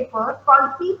communist paper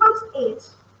called People's Age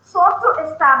sought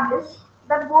to establish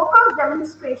that workers'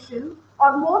 demonstration,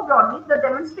 or more broadly, the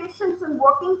demonstrations in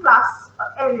working class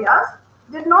areas,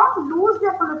 did not lose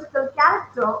their political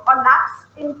character or lapse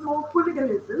into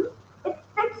hooliganism. It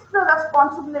fixed the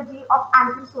responsibility of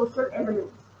anti-social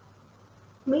elements.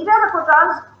 Media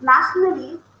reportage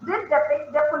nationally did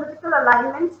depict their political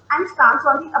alignments and stance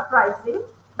on the uprising,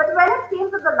 but when it came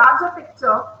to the larger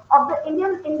picture of the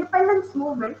Indian independence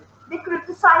movement, they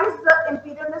criticized the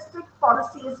imperialistic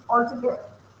policies altogether.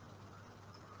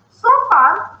 So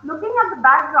far, looking at the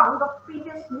background of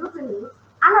previous mutinies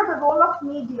and at the role of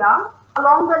media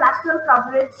along the national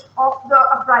coverage of the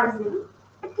uprising,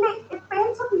 it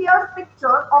paints a clear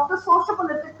picture of the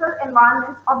socio-political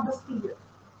environment of this period.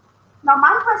 Now,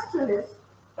 my question is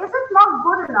it not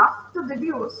good enough to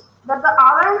deduce that the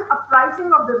RIN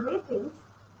uprising of the ratings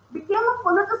became a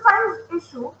politicized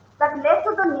issue that led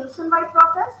to the nationwide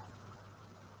protest?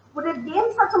 Would it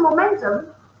gain such a momentum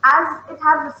as it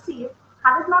had received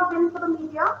had it not been for the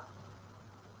media?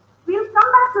 We'll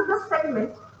come back to this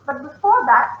segment, but before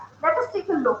that, let us take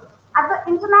a look at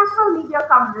the international media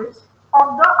coverage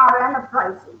of the RIN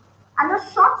uprising and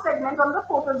a short segment on the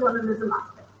photojournalism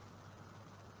aspect.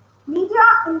 Media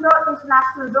in the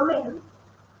international domain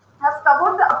has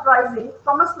covered the uprising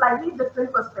from a slightly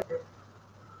different perspective.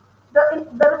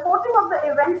 The reporting of the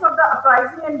events of the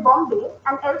uprising in Bombay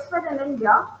and elsewhere in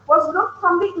India was looked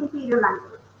from the imperial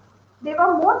angle. They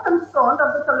were more concerned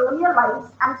of the colonial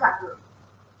lives and chattel.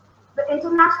 The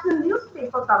international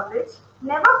newspaper coverage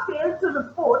never failed to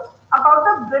report about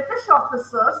the British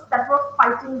officers that were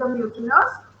fighting the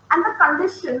mutineers and the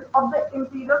condition of the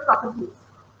imperial properties.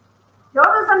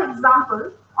 Here is an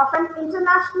example of an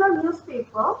international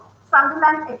newspaper,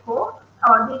 Sunderland Echo,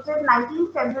 dated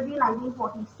 19 February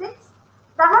 1946,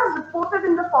 that has reported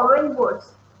in the following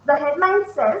words. The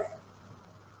headline says,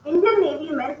 Indian Navy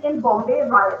men in Bombay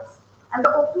riots. And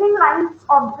the opening lines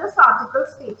of this article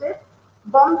stated,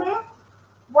 Bombay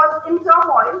was in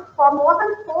turmoil for more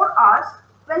than 4 hours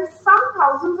when some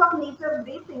thousands of native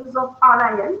ratings of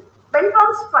RIN went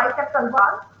on strike at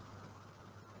Talwar,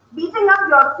 beating up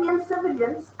European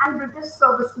civilians and British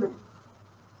servicemen.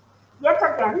 Yet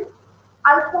again,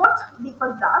 I'll quote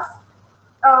Deepak Das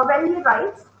when he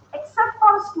writes, except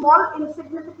for a small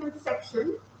insignificant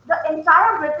section, the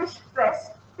entire British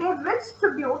press paid rich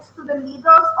tributes to the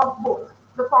leaders of both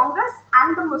the Congress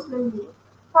and the Muslim League,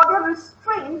 for their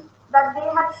restraint that they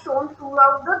had shown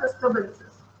throughout the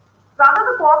disturbances. Rather,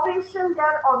 the cooperation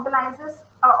their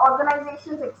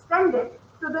organizations extended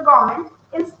to the government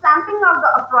in stamping out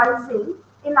the uprising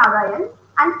in Narayan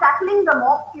and tackling the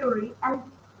mob fury and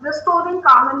restoring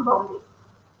calm in Bombay.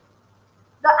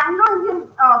 The Anglo-Indian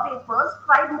papers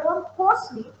tried more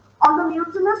closely on the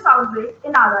mutinous outbreak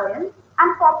in Narayan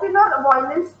and popular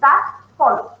violence that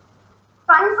followed.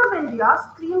 Times of India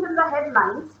screamed in the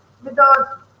headlines with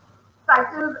the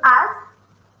titles as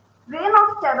Reign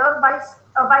of Terror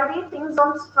by ratings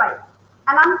on strike,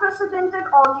 an unprecedented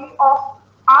orgy of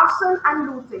arson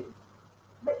and looting.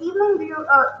 The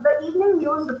evening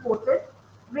news reported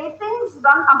ratings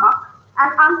run amok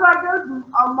and unbridled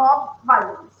mob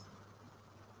violence.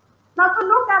 Now, to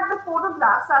look at the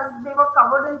photographs as they were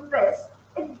covered in press,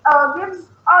 it gives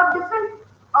a different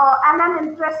and an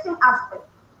interesting aspect.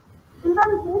 In the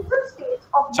nascent stage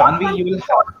of what Janvi, can you be will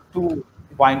called, have to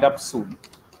wind up soon.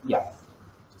 Yeah.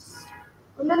 yes,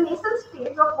 in the nascent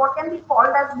stage of what can be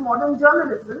called as modern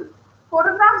journalism,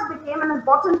 photographs became an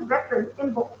important weapon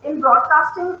in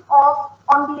broadcasting of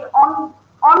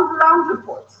on-ground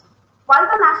reports. While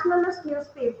the nationalist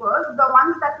newspapers, the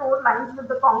ones that wrote lines with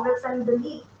the Congress and the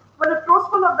League, were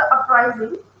reproachful of the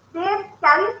uprising, they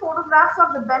carried photographs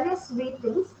of rebellious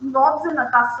ratings, mobs in a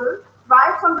tussle,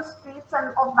 riots on the streets, and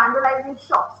of vandalizing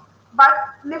shops. But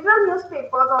liberal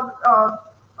newspapers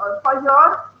for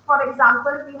here, for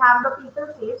example, we have the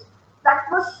People's Age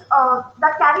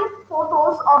that carried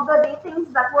photos of the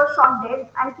ratings that were shot dead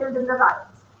and killed in the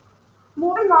riots.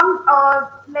 Moving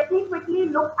on, let me quickly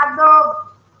look at the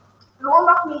role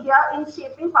of media in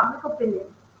shaping public opinion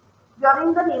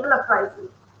during the naval uprising.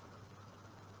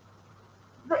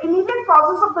 The immediate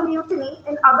causes of the mutiny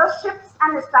in other ships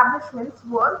and establishments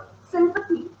were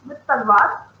sympathy with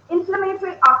Talwar,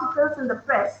 inflammatory articles in the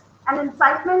press, and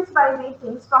incitements by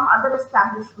ratings from other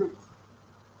establishments.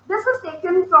 This was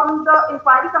taken from the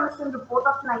Inquiry Commission report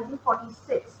of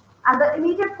 1946, and the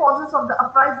immediate causes of the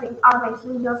uprising are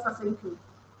mentioned here succinctly.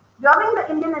 During the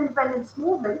Indian independence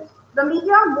movement, the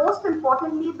media, most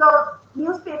importantly the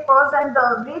newspapers and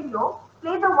the radio,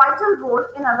 played a vital role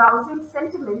in arousing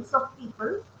sentiments of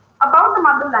people about the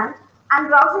motherland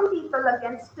and rousing people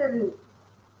against tyranny.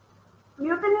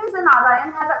 Mutinies in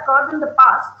Narayan had occurred in the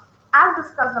past, as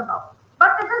discussed above,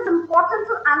 but it is important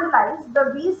to analyze the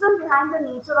reason behind the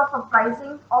nature of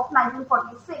uprising of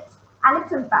 1946 and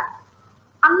its impact.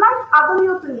 Unlike other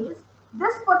mutinies,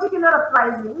 this particular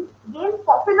uprising gained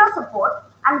popular support,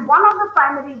 and one of the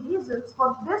primary reasons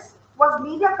for this was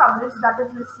media coverage that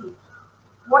it received.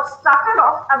 What started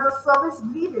off as a service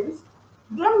grievance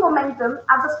gained momentum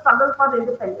as a struggle for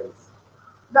independence.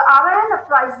 The RIN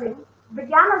uprising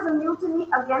began as a mutiny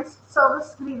against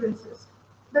service grievances.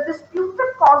 The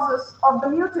disputed causes of the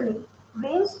mutiny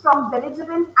ranged from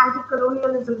belligerent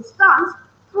anti-colonialism stance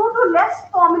through to less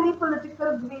formally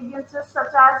political grievances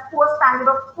such as poor standard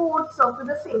of food served to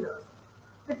the sailors.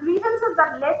 The grievances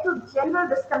that led to general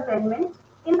discontentment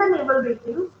in the naval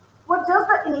ratings were just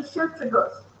the initial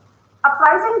triggers.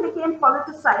 Uprising became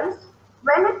politicized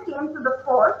when it came to the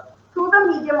fore through the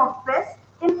medium of press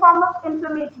in form of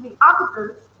inflammatory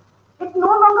articles. It no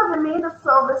longer remained a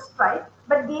service strike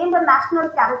but gained a national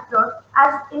character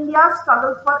as India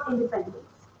struggled for independence.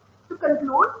 To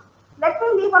conclude, let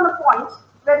me leave on a point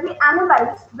where we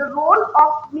analyze the role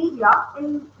of media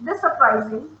in this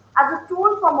uprising as a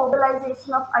tool for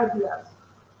mobilization of ideas.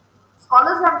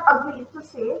 Scholars have agreed to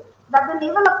say that the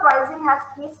naval uprising has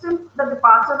hastened the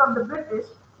departure of the British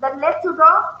that led to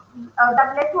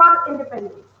our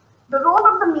independence. The role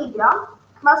of the media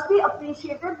must be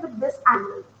appreciated with this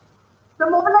angle. The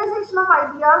mobilization of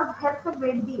ideas helped a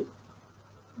great deal.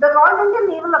 The Royal Indian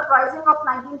Naval Uprising of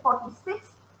 1946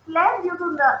 flared due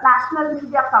to the national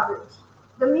media coverage.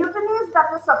 The mutinies that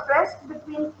were suppressed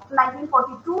between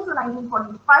 1942 to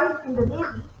 1945 in the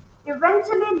Navy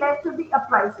eventually led to the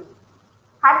uprising.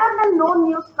 Had there been no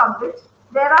news coverage,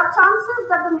 there are chances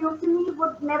that the mutiny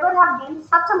would never have gained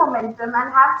such a momentum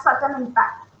and had such an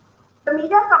impact. The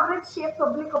media coverage shaped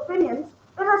public opinions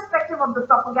irrespective of the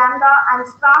propaganda and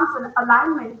stance and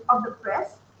alignment of the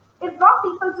press. It brought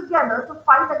people together to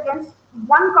fight against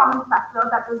one common factor,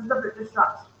 that is the British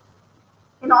Raj.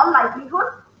 In all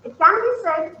likelihood, it can be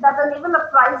said that the naval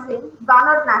uprising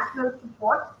garnered national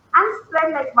support and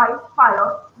spread like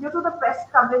wildfire due to the press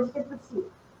coverage it received.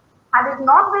 Had it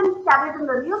not been carried in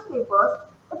the newspapers,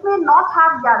 it may not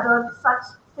have gathered such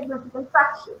significant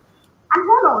traction. And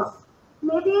who knows,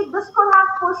 maybe this could have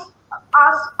pushed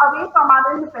us away from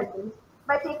our independence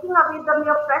by taking away the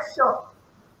mere pressure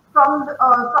from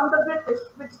the British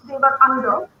which they were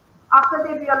under, after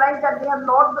they realized that they had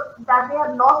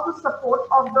lost the support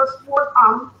of the sword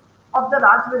arm of the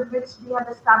Raj with which they had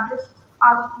established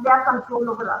their control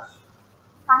over us.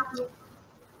 Thank you.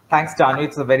 Thanks, Danu.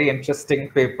 It's a very interesting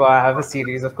paper. I have a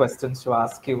series of questions to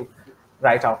ask you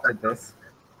right after this.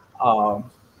 Um,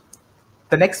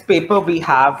 the next paper we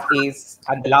have is,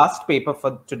 and the last paper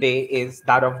for today is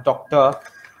that of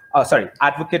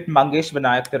Advocate Mangesh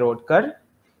Vinayak Tirodkar.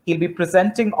 He'll be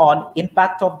presenting on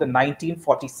impact of the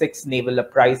 1946 Naval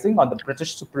Uprising on the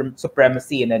British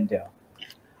supremacy in India.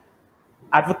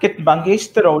 Advocate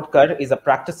Mangesh Tirodkar is a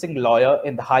practicing lawyer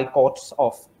in the High Courts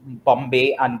of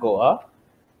Bombay and Goa.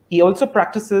 He also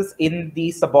practices in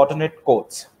the subordinate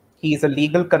courts. He is a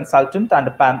legal consultant and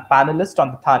a panelist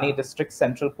on the Thane District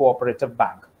Central Cooperative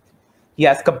Bank. He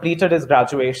has completed his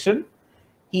graduation.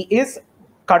 He is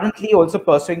currently also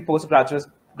pursuing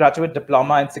postgraduate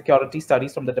diploma in security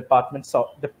studies from the Department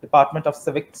of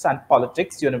Civics and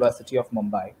Politics, University of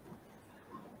Mumbai.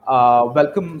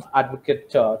 Welcome, Advocate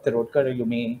Tirodkar. You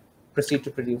may proceed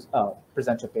to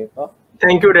present your paper.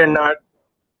 Thank you, Renard.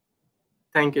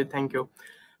 Thank you.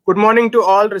 Good morning to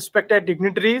all respected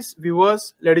dignitaries,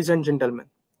 viewers, ladies and gentlemen.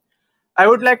 I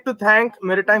would like to thank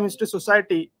Maritime History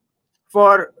Society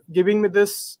for giving me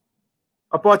this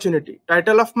opportunity.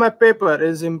 Title of my paper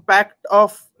is Impact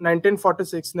of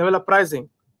 1946 Naval Uprising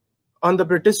on the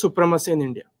British Supremacy in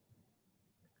India.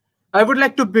 I would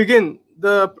like to begin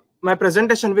my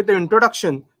presentation with the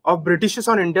introduction of Britishes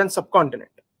on Indian subcontinent.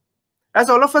 As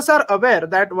all of us are aware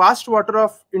that vast water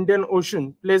of Indian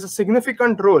Ocean plays a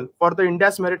significant role for the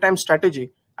India's maritime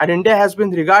strategy, and India has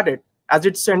been regarded as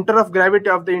its center of gravity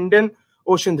of the Indian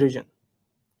Ocean region.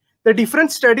 The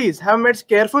different studies have made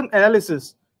careful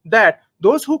analysis that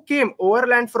those who came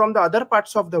overland from the other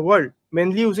parts of the world,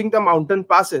 mainly using the mountain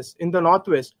passes in the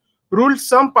northwest, ruled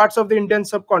some parts of the Indian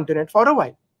subcontinent for a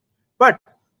while. But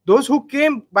those who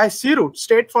came by sea route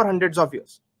stayed for hundreds of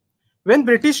years. When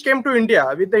British came to India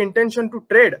with the intention to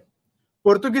trade,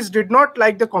 Portuguese did not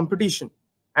like the competition,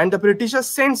 and the Britishers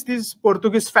sensed this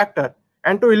Portuguese factor,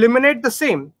 and to eliminate the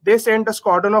same, they sent a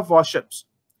squadron of warships.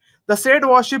 The said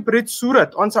warship reached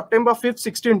Surat on September 5,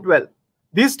 1612.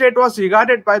 This date was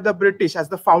regarded by the British as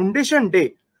the foundation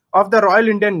day of the Royal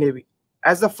Indian Navy,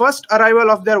 as the first arrival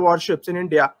of their warships in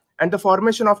India and the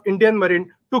formation of Indian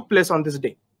Marine took place on this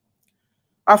day.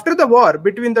 After the war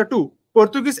between the two,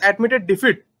 Portuguese admitted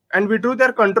defeat and withdrew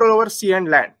their control over sea and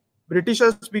land.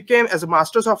 Britishers became as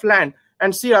masters of land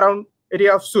and sea around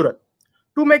area of Surat.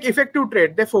 To make effective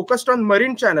trade, they focused on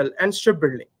marine channel and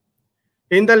shipbuilding.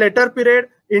 In the later period,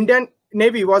 Indian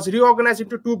Navy was reorganized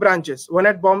into two branches, one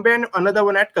at Bombay and another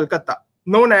one at Calcutta,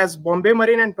 known as Bombay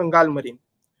Marine and Bengal Marine.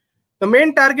 The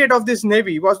main target of this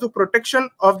navy was the protection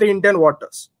of the Indian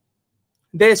waters.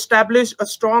 They established a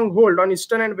strong hold on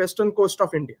eastern and western coast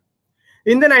of India.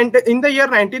 In the year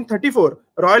 1934,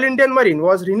 Royal Indian Marine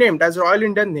was renamed as Royal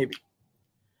Indian Navy.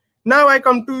 Now I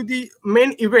come to the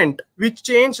main event which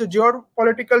changed the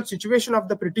geopolitical situation of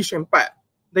the British Empire.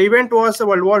 The event was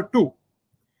World War II.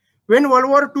 When World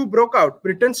War II broke out,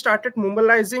 Britain started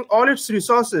mobilizing all its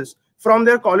resources from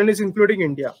their colonies, including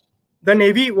India. The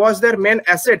Navy was their main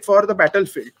asset for the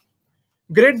battlefield.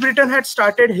 Great Britain had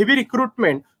started heavy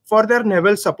recruitment for their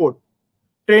naval support.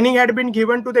 Training had been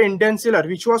given to the Indian sailor,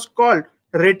 which was called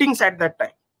ratings at that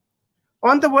time.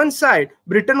 On the one side,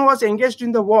 Britain was engaged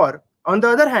in the war. On the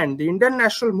other hand, the Indian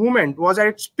national movement was at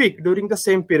its peak during the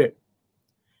same period.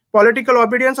 Political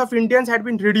obedience of Indians had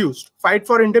been reduced. Fight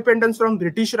for independence from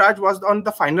British Raj was on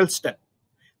the final step.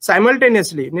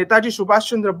 Simultaneously, Netaji Subhash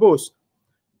Chandra Bose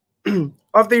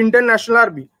of the Indian National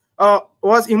Army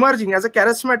was emerging as a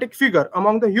charismatic figure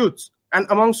among the youths and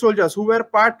among soldiers who were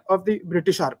part of the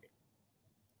British Army.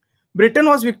 Britain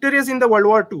was victorious in the World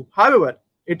War II. However,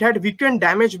 it had weakened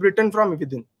damaged Britain from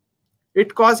within.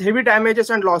 It caused heavy damages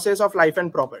and losses of life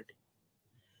and property.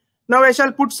 Now I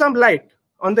shall put some light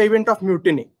on the event of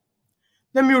mutiny.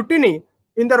 The mutiny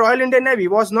in the Royal Indian Navy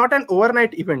was not an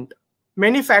overnight event.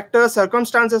 Many factors,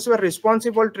 circumstances were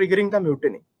responsible triggering the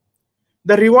mutiny.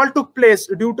 The revolt took place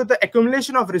due to the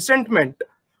accumulation of resentment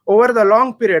over the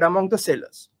long period among the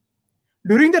sailors.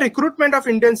 During the recruitment of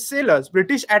Indian sailors,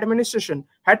 British administration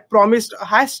had promised a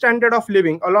high standard of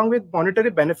living along with monetary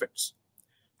benefits.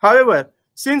 However,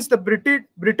 since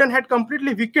Britain had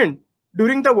completely weakened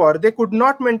during the war, they could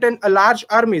not maintain a large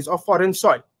armies of foreign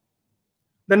soil.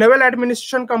 The naval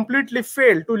administration completely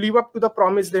failed to live up to the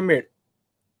promise they made.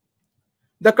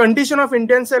 The condition of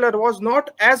Indian sailor was not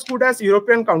as good as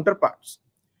European counterparts.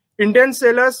 Indian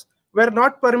sailors were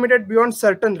not permitted beyond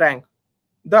certain rank.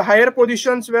 The higher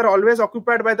positions were always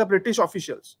occupied by the British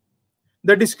officials.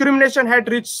 The discrimination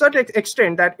had reached such an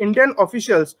extent that Indian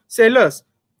officials, sailors,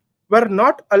 were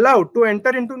not allowed to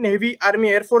enter into Navy, Army,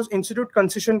 Air Force Institute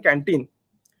concession canteen.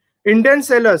 Indian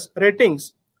sailors'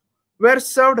 ratings were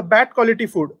served bad quality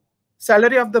food.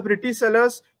 Salary of the British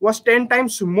sailors was 10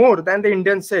 times more than the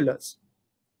Indian sailors.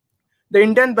 The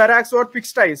Indian barracks were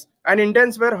pigsties, and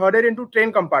Indians were herded into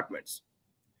train compartments.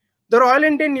 The Royal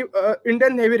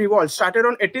Indian Navy revolt started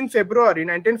on 18 February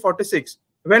 1946,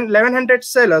 when 1,100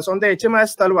 sailors on the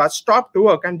HMIS Talwar stopped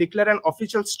work and declared an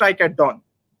official strike at dawn.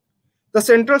 The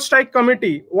Central Strike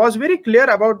Committee was very clear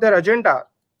about their agenda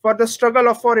for the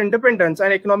struggle for independence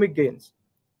and economic gains.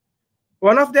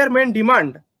 One of their main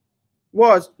demands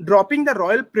was dropping the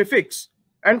royal prefix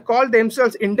and call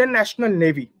themselves Indian National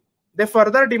Navy. They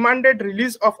further demanded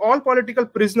release of all political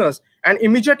prisoners and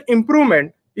immediate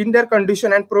improvement in their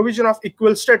condition and provision of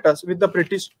equal status with the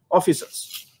British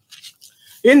officers.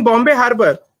 In Bombay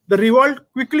Harbour, the revolt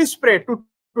quickly spread to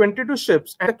 22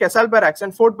 ships and the Castle Barracks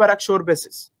and Fort Barrack shore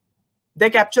bases. They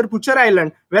captured Butcher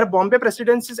Island, where Bombay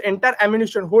Presidency's entire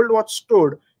ammunition hold was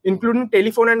stored, including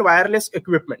telephone and wireless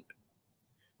equipment.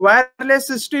 Wireless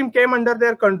system came under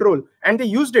their control, and they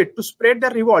used it to spread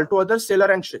their revolt to other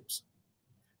sailors and ships.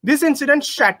 This incident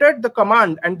shattered the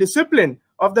command and discipline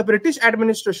of the British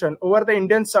administration over the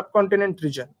Indian subcontinent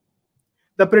region.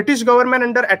 The British government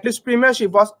under Atlee's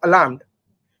premiership was alarmed.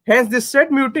 Hence, this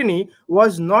said mutiny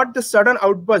was not the sudden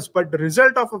outburst, but the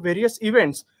result of various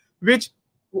events, which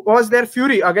was their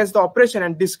fury against the oppression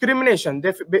and discrimination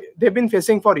they've been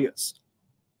facing for years.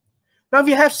 Now,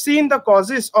 we have seen the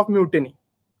causes of mutiny,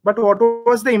 but what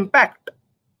was the impact?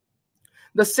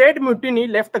 The said mutiny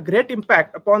left a great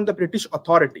impact upon the British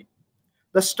authority.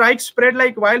 The strike spread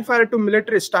like wildfire to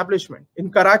military establishment in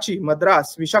Karachi,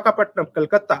 Madras, Visakhapatnam,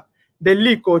 Calcutta,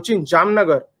 Delhi, Cochin,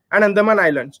 Jamnagar, and Andaman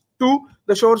Islands, to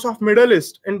the shores of Middle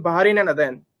East in Bahrain and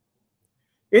Aden.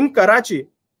 In Karachi,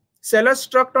 sailors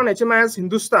struck on HMIS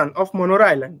Hindustan of Manora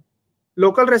Island.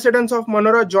 Local residents of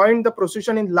Manora joined the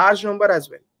procession in large number as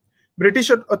well. British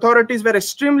authorities were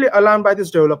extremely alarmed by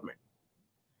this development.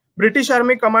 British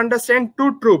Army commander sent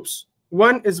two troops.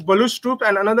 One is Baluch troop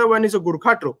and another one is a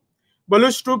Gurkha troop.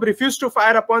 Baluch troop refused to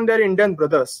fire upon their Indian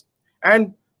brothers,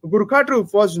 and Gurkha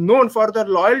troop was known for their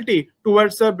loyalty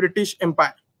towards the British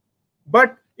Empire.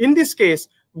 But in this case,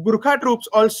 Gurkha troops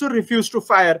also refused to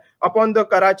fire upon the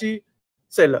Karachi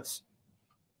sailors.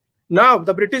 Now,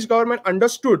 the British government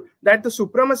understood that the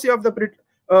supremacy of the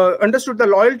understood the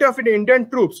loyalty of the Indian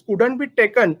troops couldn't be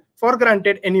taken for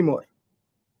granted anymore.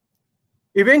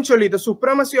 Eventually, the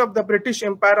supremacy of the British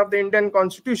Empire of the Indian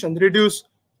Constitution reduced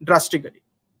drastically.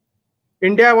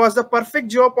 India was the perfect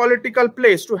geopolitical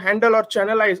place to handle or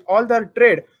channelize all their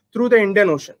trade through the Indian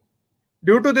Ocean.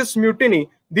 Due to this mutiny,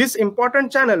 this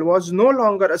important channel was no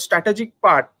longer a strategic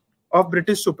part of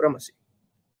British supremacy.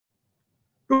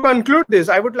 To conclude this,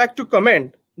 I would like to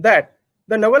comment that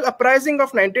the Naval Uprising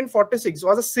of 1946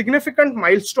 was a significant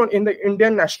milestone in the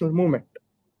Indian national movement.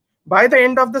 By the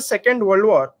end of the Second World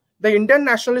War, the Indian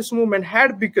nationalist movement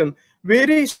had become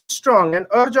very strong and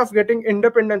urge of getting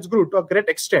independence grew to a great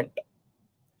extent.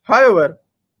 However,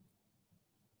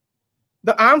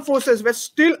 the armed forces were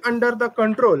still under the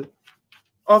control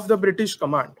of the British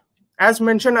command. As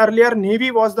mentioned earlier,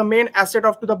 Navy was the main asset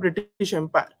of the British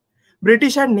Empire.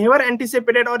 British had never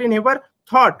anticipated or never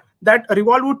thought that a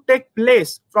revolt would take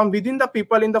place from within the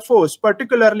people in the force,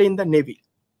 particularly in the Navy.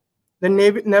 The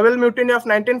naval mutiny of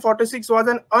 1946 was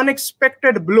an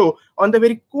unexpected blow on the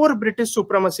very core British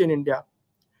supremacy in India.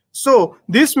 So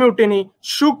this mutiny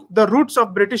shook the roots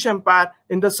of British Empire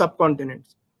in the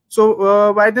subcontinent.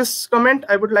 So by this comment,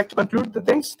 I would like to conclude the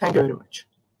things. Thank you very much.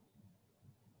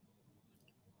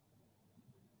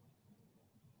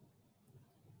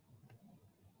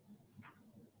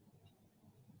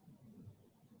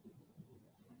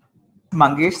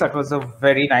 Mangesh, that was a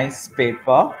very nice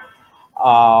paper.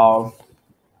 I'd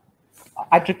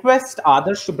request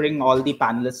others to bring all the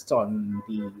panelists on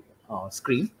the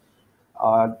screen.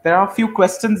 There are a few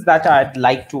questions that I'd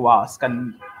like to ask,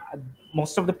 and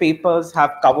most of the papers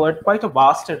have covered quite a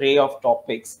vast array of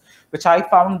topics, which I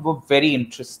found were very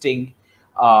interesting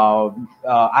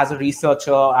as a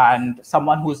researcher and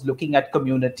someone who's looking at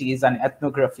communities and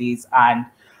ethnographies and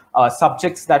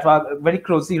subjects that are very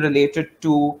closely related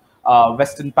to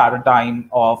Western paradigm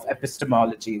of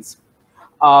epistemologies.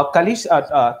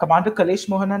 Commander Kalesh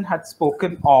Mohanan had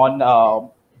spoken on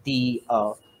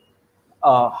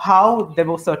how there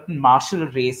were certain martial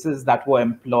races that were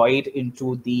employed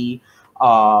into the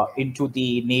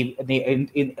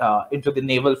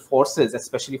naval forces,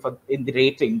 especially in the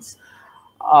ratings.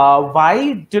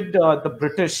 Why did the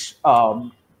British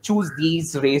choose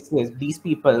these races, these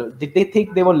people? Did they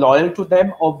think they were loyal to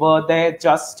them, or were they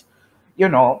just, you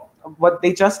know, what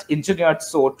they just engineered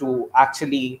so to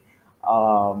actually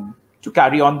to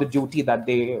carry on the duty that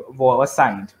they were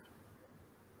assigned?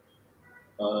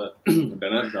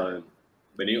 Bernard,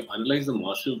 when you analyze the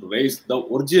martial race, the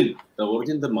origin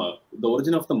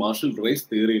of the martial race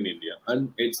theory in India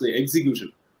and its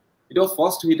execution, it was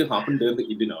first it happened during the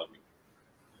Indian Army.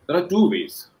 There are two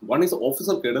ways. One is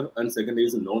officer cadre and second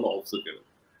is non-officer cadre.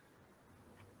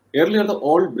 Earlier, the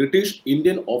all British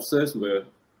Indian officers were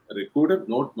recruited,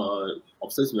 not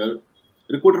officers were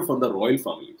recruited from the royal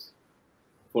families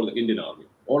for the Indian Army,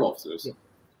 all officers. Yeah.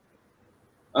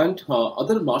 And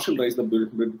other martial race, the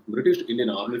British Indian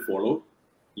Army followed.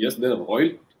 Yes, their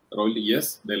royalty,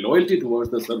 yes, their loyalty towards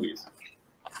the service,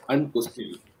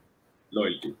 unquestionable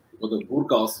loyalty for the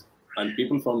Gurkhas and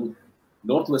people from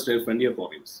northwestern frontier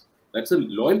province. That's a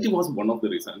loyalty was one of the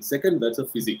reasons. Second, that's a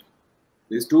physique.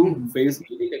 These two face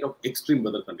any kind of extreme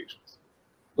weather conditions.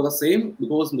 So the same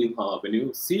because when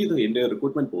you see the Indian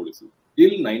recruitment policy till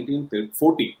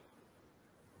 1940.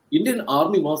 Indian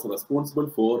Army was responsible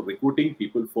for recruiting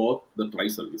people for the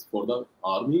tri-service, for the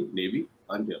Army, Navy,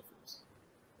 and Air Force.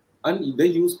 And they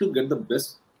used to get the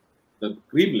best, the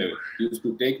cream level, used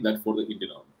to take that for the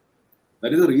Indian Army.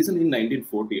 That is the reason in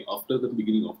 1940, after the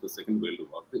beginning of the Second World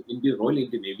War, the Royal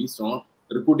Indian Navy started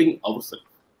recruiting ourselves,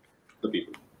 the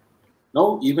people.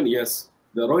 Now, even yes,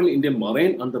 the Royal Indian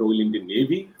Marine and the Royal Indian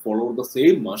Navy follow the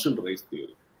same martial race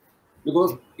theory.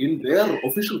 Because in their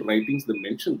official writings, they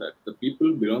mention that the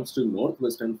people belongs to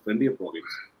northwestern frontier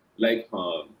province, like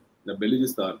the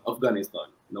Balochistan, Afghanistan,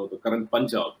 now the current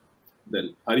Punjab,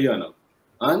 then Haryana,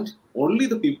 and only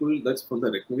the people that's from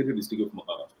the recognized district of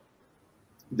Maharashtra.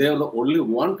 They are the only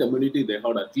one community they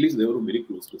had, at least they were very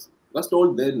close to see. Rest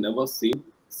all they never see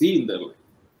in their life.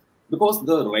 Because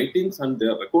the writings and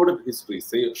their recorded history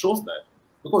shows that.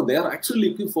 Because they are actually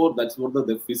looking for that's what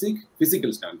the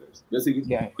physical standards. Basically,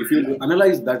 Yeah. if you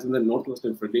analyze that in the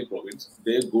northwestern frontier province,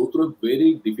 they go through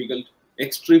very difficult,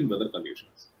 extreme weather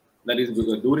conditions. That is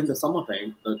because during the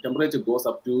summertime, the temperature goes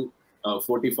up to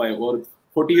 45 or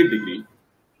 48 degree,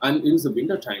 and in the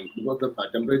winter time, because the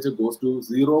temperature goes to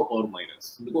 0 or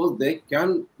minus, because they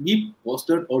can be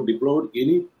posted or deployed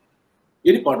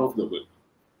any part of the world.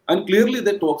 And clearly,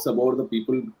 that talks about the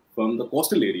people from the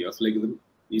coastal areas, like the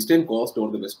eastern coast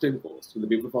or the western coast, the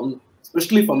people from,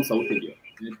 especially from South India.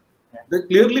 They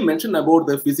clearly mention about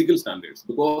the physical standards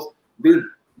because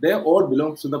they all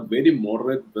belong to the very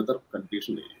moderate weather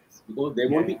condition areas because they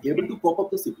won't be able to cope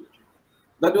up the situation.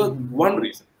 That was one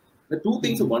reason. The two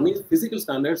things: one is physical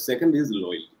standards, second is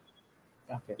loyalty.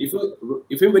 Okay.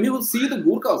 If you when you see the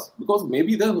Gurkhas, because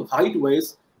maybe their height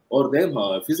wise or their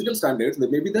physical standards,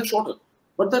 maybe they're shorter,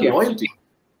 but the loyalty,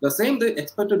 the same they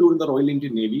expected during the Royal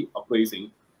Indian Navy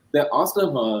uprising, they asked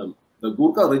the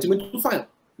Gurkha regiment to fire.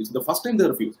 It's the first time they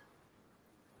refused.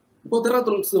 Because there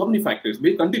are so many factors.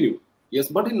 We continue. Yes,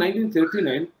 but in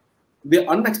 1939, the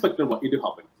unexpected it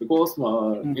happened. Because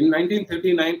in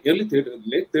 1939,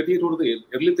 late 38 or the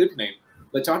early 39,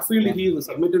 the Chatfield he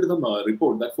submitted the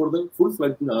report that for the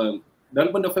full-fledged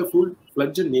development of a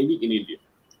full-fledged navy in India,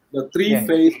 the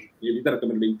three-phase navy they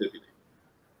recommended in 39.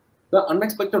 The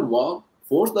unexpected war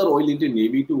forced the Royal Indian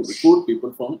Navy to recruit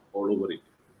people from all over India.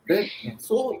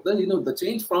 So the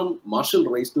change from martial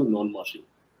race to non-martial.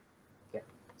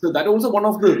 So that also one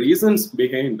of the reasons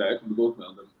behind that because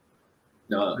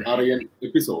the Aryan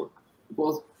episode.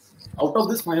 Because out of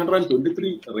this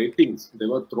 523 ratings, they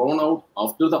were thrown out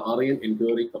after the Aryan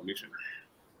Inquiry Commission.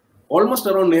 Almost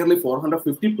around nearly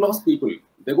 450 plus people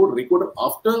they got recruited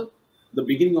after the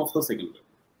beginning of the Second World.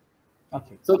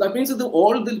 Okay. So that means that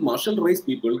all the martial race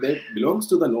people that belongs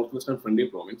to the northwestern frontier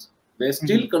province, they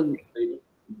still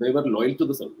they were loyal to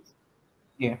the service.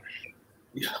 Yeah.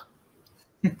 Yeah.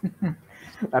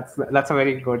 That's a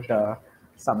very good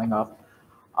summing up.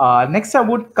 Next, I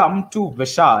would come to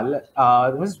Vishal.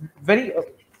 It was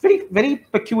very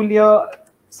peculiar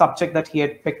subject that he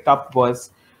had picked up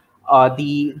was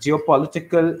the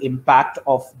geopolitical impact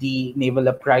of the naval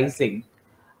uprising.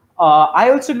 I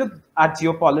also look at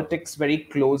geopolitics very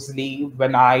closely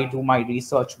when I do my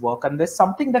research work, and there's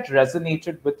something that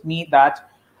resonated with me that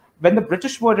when the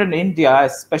British were in India,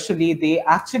 especially, they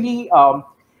actually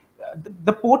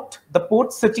the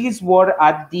port cities were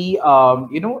at the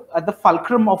at the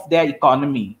fulcrum of their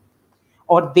economy,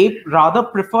 or they rather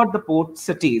preferred the port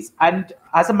cities. And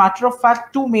as a matter of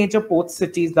fact, two major port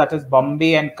cities, that is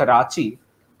Bombay and Karachi,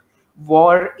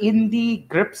 were in the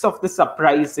grips of this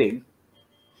uprising.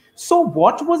 So,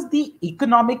 what was the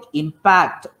economic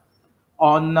impact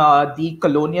on the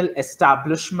colonial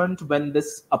establishment when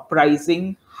this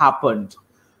uprising happened.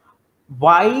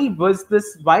 Why were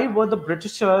the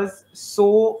Britishers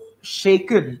so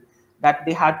shaken that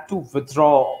they had to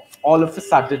withdraw all of a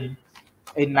sudden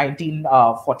in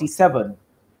 1947?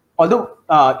 Although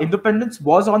independence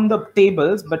was on the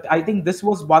tables, but I think this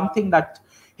was one thing that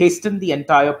hastened the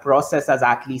entire process, as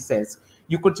Atlee says.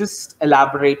 You could just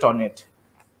elaborate on it,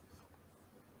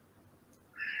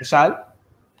 Vishal?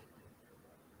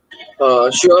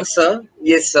 Sure, sir.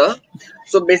 Yes, sir.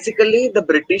 So basically, the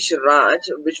British Raj,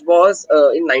 which was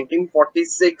in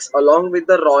 1946, along with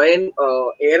the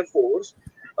Royal Air Force,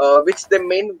 which they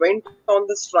main went on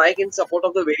the strike in support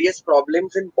of the various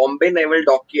problems in Bombay Naval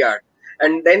Dockyard.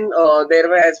 And then there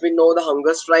were, as we know, the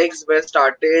hunger strikes were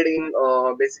started in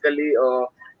basically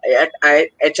at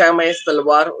HMIS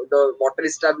Talwar, the water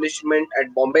establishment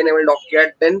at Bombay Naval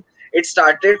Dockyard. Then it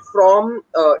started from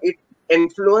it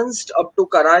influenced up to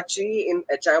Karachi in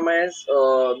HMIS,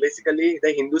 basically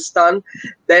the Hindustan.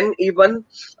 Then even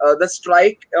the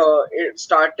strike it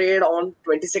started on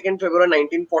 22nd February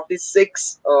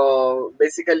 1946.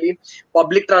 Basically,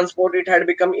 public transport it had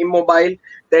become immobile.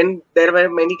 Then there were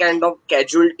many kind of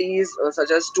casualties,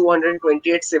 such as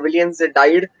 228 civilians that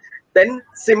died. Then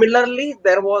similarly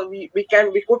there was we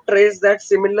could trace that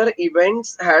similar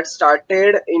events had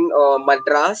started in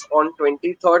Madras on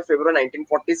 23rd February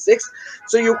 1946.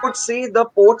 So you could see the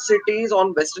port cities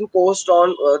on western coast on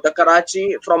the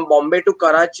Karachi, from Bombay to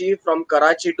Karachi, from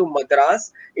Karachi to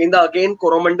Madras in the again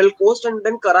Coromandel coast, and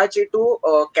then Karachi to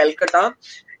Calcutta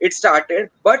it started.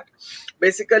 But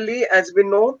basically, as we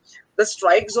know, the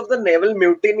strikes of the naval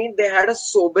mutiny they had a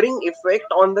sobering effect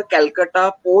on the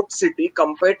Calcutta port city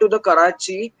compared to the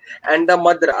Karachi and the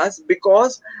Madras,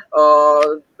 because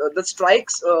the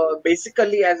strikes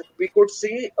basically, as we could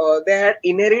see, they had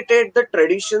inherited the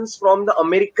traditions from the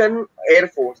American Air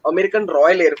Force, American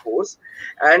Royal Air Force,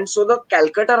 and so the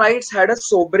Calcutta riots had a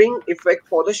sobering effect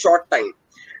for the short time.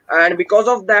 And because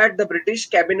of that, the British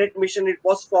cabinet mission it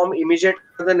was formed immediately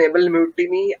after the naval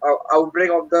mutiny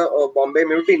outbreak of the Bombay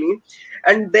mutiny.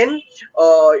 And then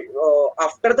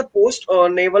after the post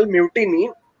naval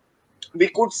mutiny, we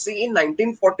could see in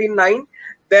 1949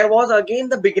 there was again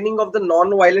the beginning of the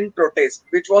non-violent protest,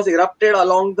 which was erupted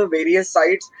along the various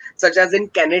sites, such as in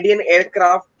Canadian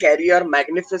aircraft carrier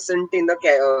Magnificent in the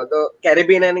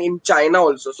Caribbean, and in China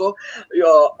also. So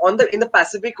on the in the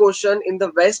Pacific Ocean, in the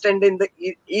west and in the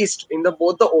east, in the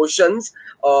both the oceans,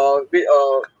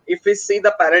 if we see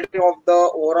the paradigm of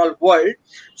the overall world,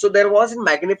 so there was a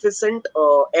Magnificent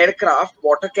aircraft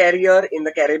water carrier in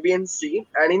the Caribbean Sea,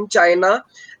 and in China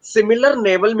similar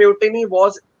naval mutiny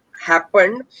was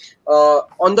happened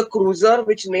on the cruiser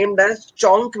which named as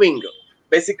Chongqing.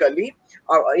 Basically,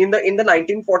 in the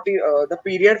 1940 the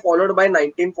period followed by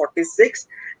 1946,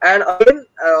 and again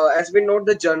as we note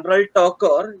the General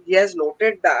Tucker, he has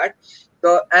noted that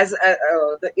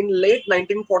in late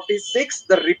 1946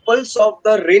 the ripples of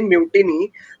the Rhine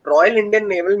mutiny, Royal Indian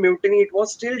Naval Mutiny, it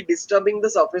was still disturbing the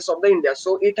surface of the India.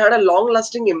 So it had a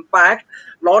long-lasting impact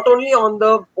not only on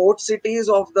the port cities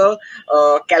of the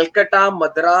Calcutta,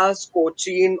 Madras,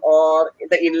 Cochin, or in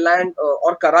the inland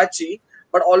or Karachi,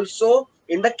 but also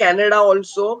in the Canada,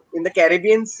 also in the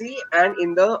Caribbean Sea, and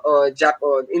in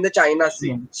the China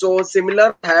Sea. So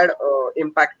similar had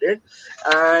impacted,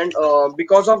 and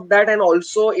because of that, and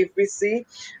also if we see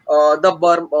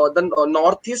the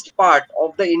northeast part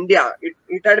of the India,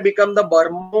 it had become the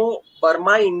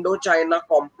Burma Indo-China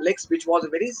complex, which was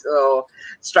very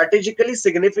strategically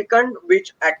significant,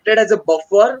 which acted as a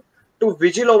buffer to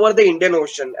vigil over the Indian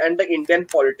Ocean and the Indian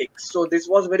politics. So this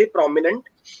was very prominent.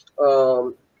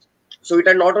 So it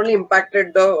had not only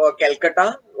impacted the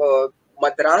Calcutta,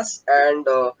 Madras, and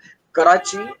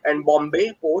Karachi and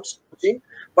Bombay ports,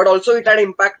 but also it had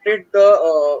impacted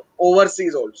the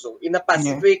overseas also in the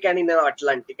Pacific and in the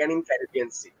Atlantic and in Caribbean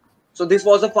Sea. So this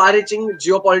was a far-reaching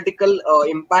geopolitical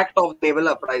impact of naval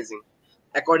uprising,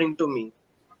 according to me.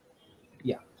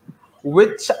 Yeah,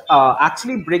 which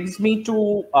actually brings me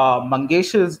to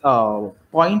Mangesh's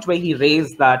point where he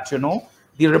raised that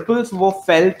the ripples were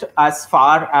felt as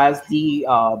far as the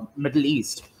Middle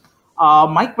East.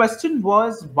 My question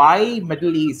was, why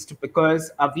Middle East?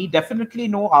 Because we definitely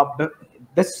know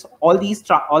all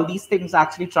these things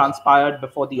actually transpired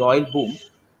before the oil boom.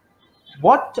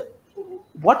 What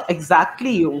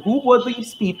exactly? Who were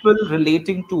these people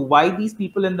relating to? Why these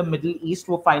people in the Middle East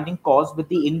were finding cause with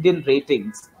the Indian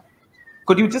ratings?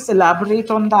 Could you just elaborate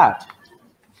on that,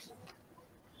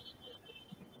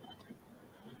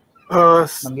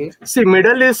 Mangesh? See,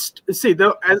 Middle East. See,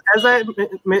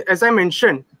 as I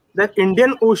mentioned, that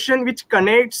Indian Ocean, which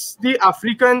connects the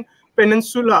African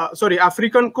Peninsula, sorry,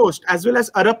 African coast, as well as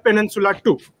Arab Peninsula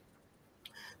too.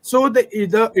 So the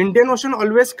Indian Ocean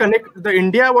always the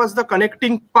India was the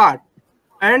connecting part,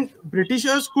 and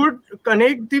Britishers could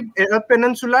connect the Arab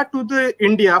Peninsula to the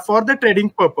India for the trading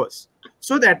purpose.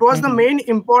 So that was the main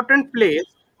important place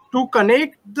to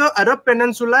connect the Arab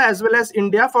Peninsula as well as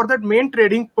India for that main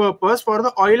trading purpose for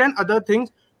the oil and other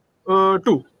things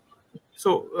too.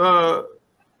 So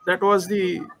that was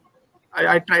the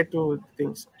I tried to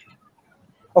things.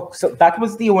 Oh, so that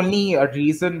was the only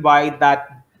reason why that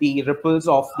the ripples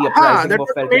of the uprising That were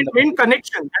was felt the in the main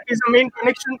connection. That is the main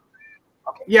connection.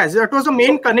 Yes, that was the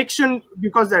main connection,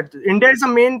 because that India is the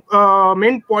main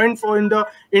point for in the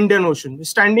Indian Ocean,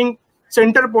 standing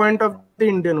center point of the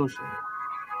Indian Ocean.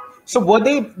 So were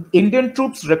they Indian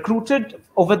troops recruited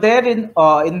over there in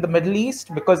the Middle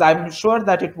East? Because I'm sure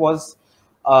that it was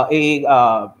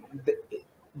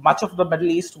much of the Middle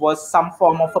East was some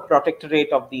form of a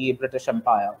protectorate of the British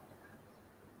Empire.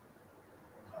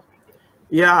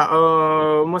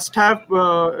 Yeah, must have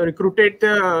recruited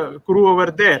the crew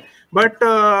over there, but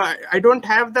I don't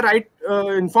have the right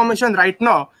information right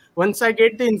now. Once I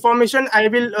get the information, I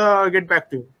will get back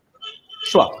to you.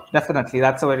 Sure, definitely.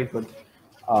 That's a very good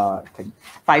thing.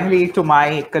 Finally, to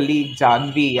my colleague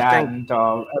Janvi, and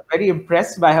very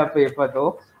impressed by her paper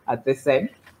though at this end.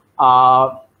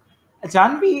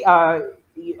 Janvi,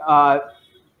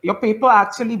 your paper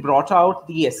actually brought out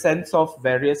the essence of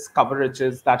various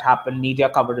coverages that happened, media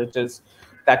coverages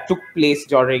that took place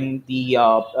during the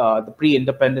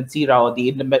pre-independence era, or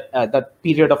the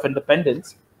period of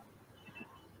independence.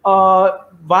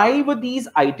 Why were these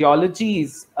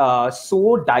ideologies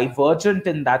so divergent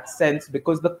in that sense?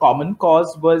 Because the common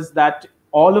cause was that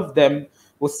all of them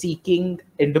were seeking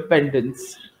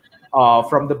independence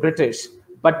from the British,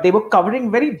 but they were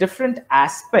covering very different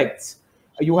aspects.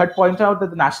 You had pointed out that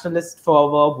the nationalist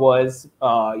fervor was,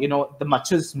 the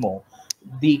machismo.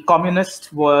 The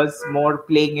communist was more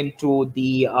playing into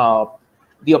the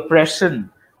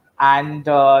oppression, and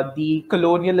the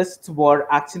colonialists were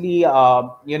actually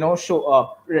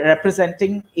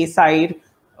representing a side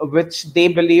which they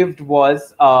believed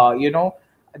was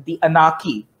the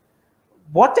anarchy.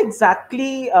 What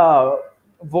exactly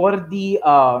were the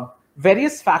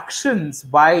various factions?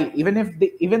 Why,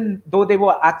 even though they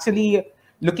were actually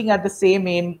looking at the same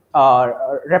aim,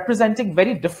 representing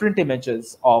very different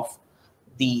images of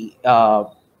the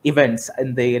events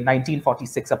in the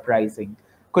 1946 uprising?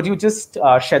 Could you just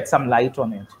shed some light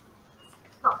on it?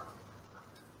 Sure.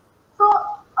 So,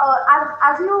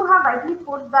 as you have rightly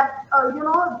put that,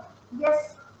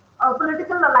 yes,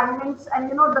 political alignments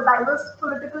and the diverse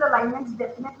political alignments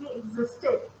definitely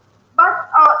existed, but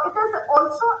it is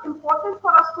also important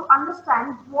for us to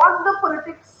understand what the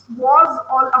politics was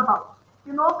all about.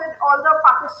 With all the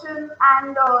partition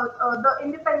and the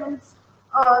independence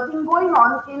thing going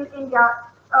on in India,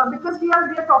 because we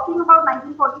are talking about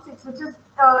 1946, which is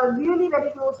really very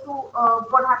close to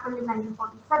what happened in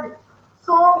 1947.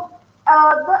 So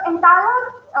the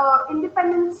entire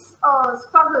independence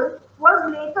struggle was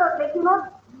later, like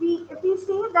we if we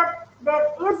see that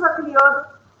there is a clear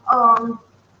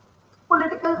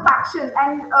political faction,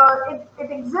 and it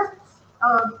exists.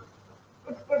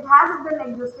 It has been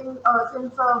existing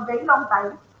since a very long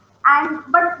time, and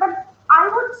but I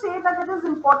would say that it is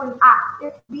important.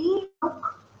 If we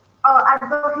look at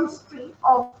the history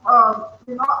of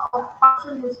of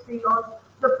partition history or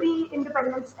the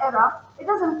pre-independence era, it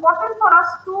is important for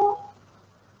us to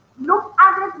look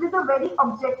at it with a very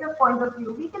objective point of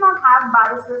view. We cannot have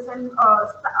biases and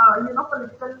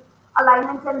political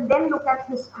alignments and then look at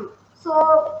history.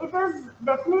 So it is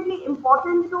definitely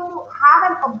important to have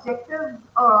an objective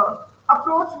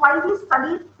approach while we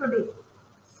study today.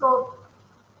 So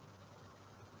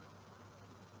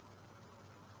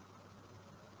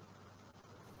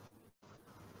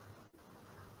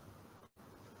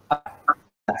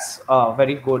That's a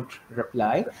very good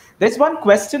reply. There's one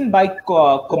question by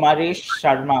Kumaresh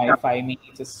Sharma, if I may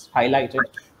just highlight it.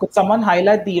 Could someone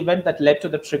highlight the event that led to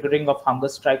the triggering of hunger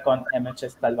strike on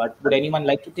MHS Talwar? Would anyone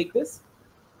like to take this?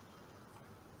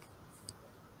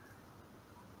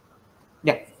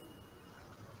 Yeah.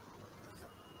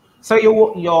 So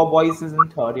your voice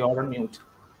isn't heard. You're on mute.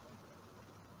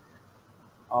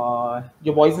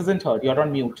 Your voice isn't heard. You're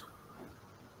on mute.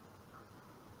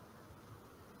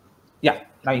 Yeah,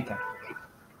 now you can.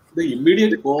 The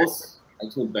immediate cause,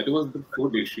 actually, that was the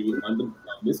food issue and the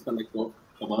misconnect of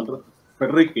Commander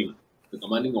Frederick King, the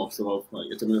commanding officer of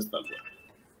HMS Talwar.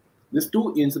 These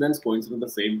two incidents coincided at the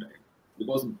same time,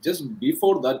 because just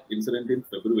before that incident in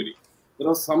February, there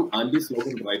was some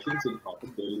anti-slogan writings that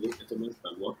happened during the HMS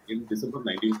Talwar in December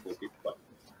 1945.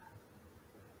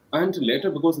 And later,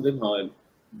 because then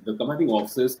the commanding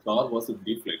officer's car was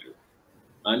deflated.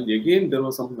 And again, there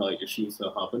were some issues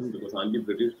happened because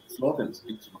anti-British slogans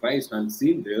which raised and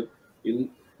seen there in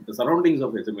the surroundings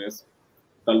of HMS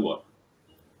Talwar.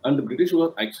 And the British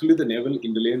were actually the naval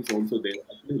intelligence also there,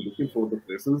 actually looking for the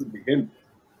presence behind.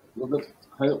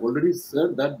 I already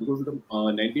said that because of the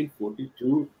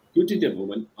 1942 Quit India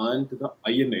movement and the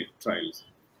INA trials,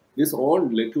 this all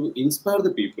led to inspire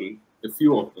the people. A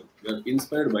few of them were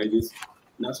inspired by these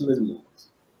nationalist movements.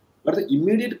 But the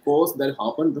immediate cause that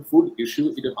happened, the food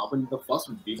issue, it happened the first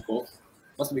week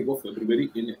of February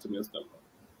in HMS Kalpa.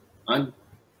 And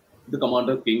the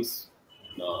commander king's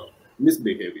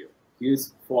misbehavior,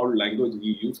 his foul language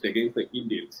he used against the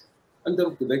Indians. And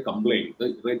they complained,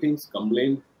 the ratings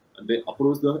complained, and they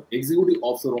approached the executive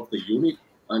officer of the unit,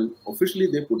 and officially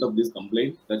they put up this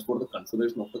complaint that's for the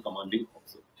consideration of the commanding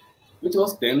officer, which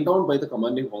was turned down by the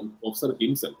commanding officer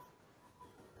himself.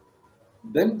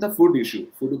 Then the food issue,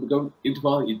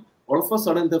 all of a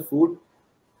sudden the food,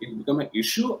 it became an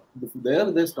issue.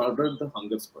 There they started the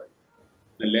hunger strike.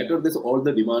 Then later this all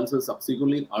the demands are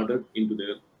subsequently added into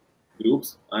their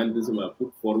groups, and this were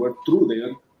put forward through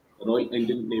their Royal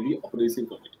Indian Navy Uprising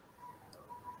Committee.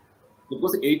 It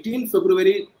was 18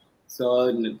 February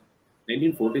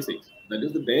 1946. That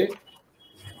is the day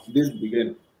this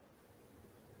began.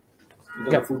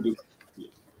 Yeah. Food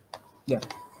Yeah.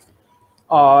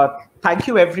 Thank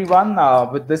you, everyone.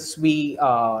 With this, we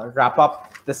wrap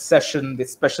up this session,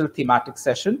 this special thematic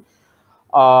session.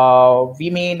 We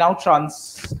may now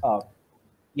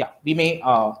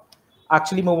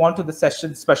actually move on to the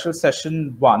special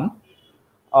session 1.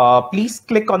 Please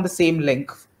click on the same link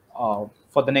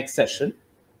for the next session.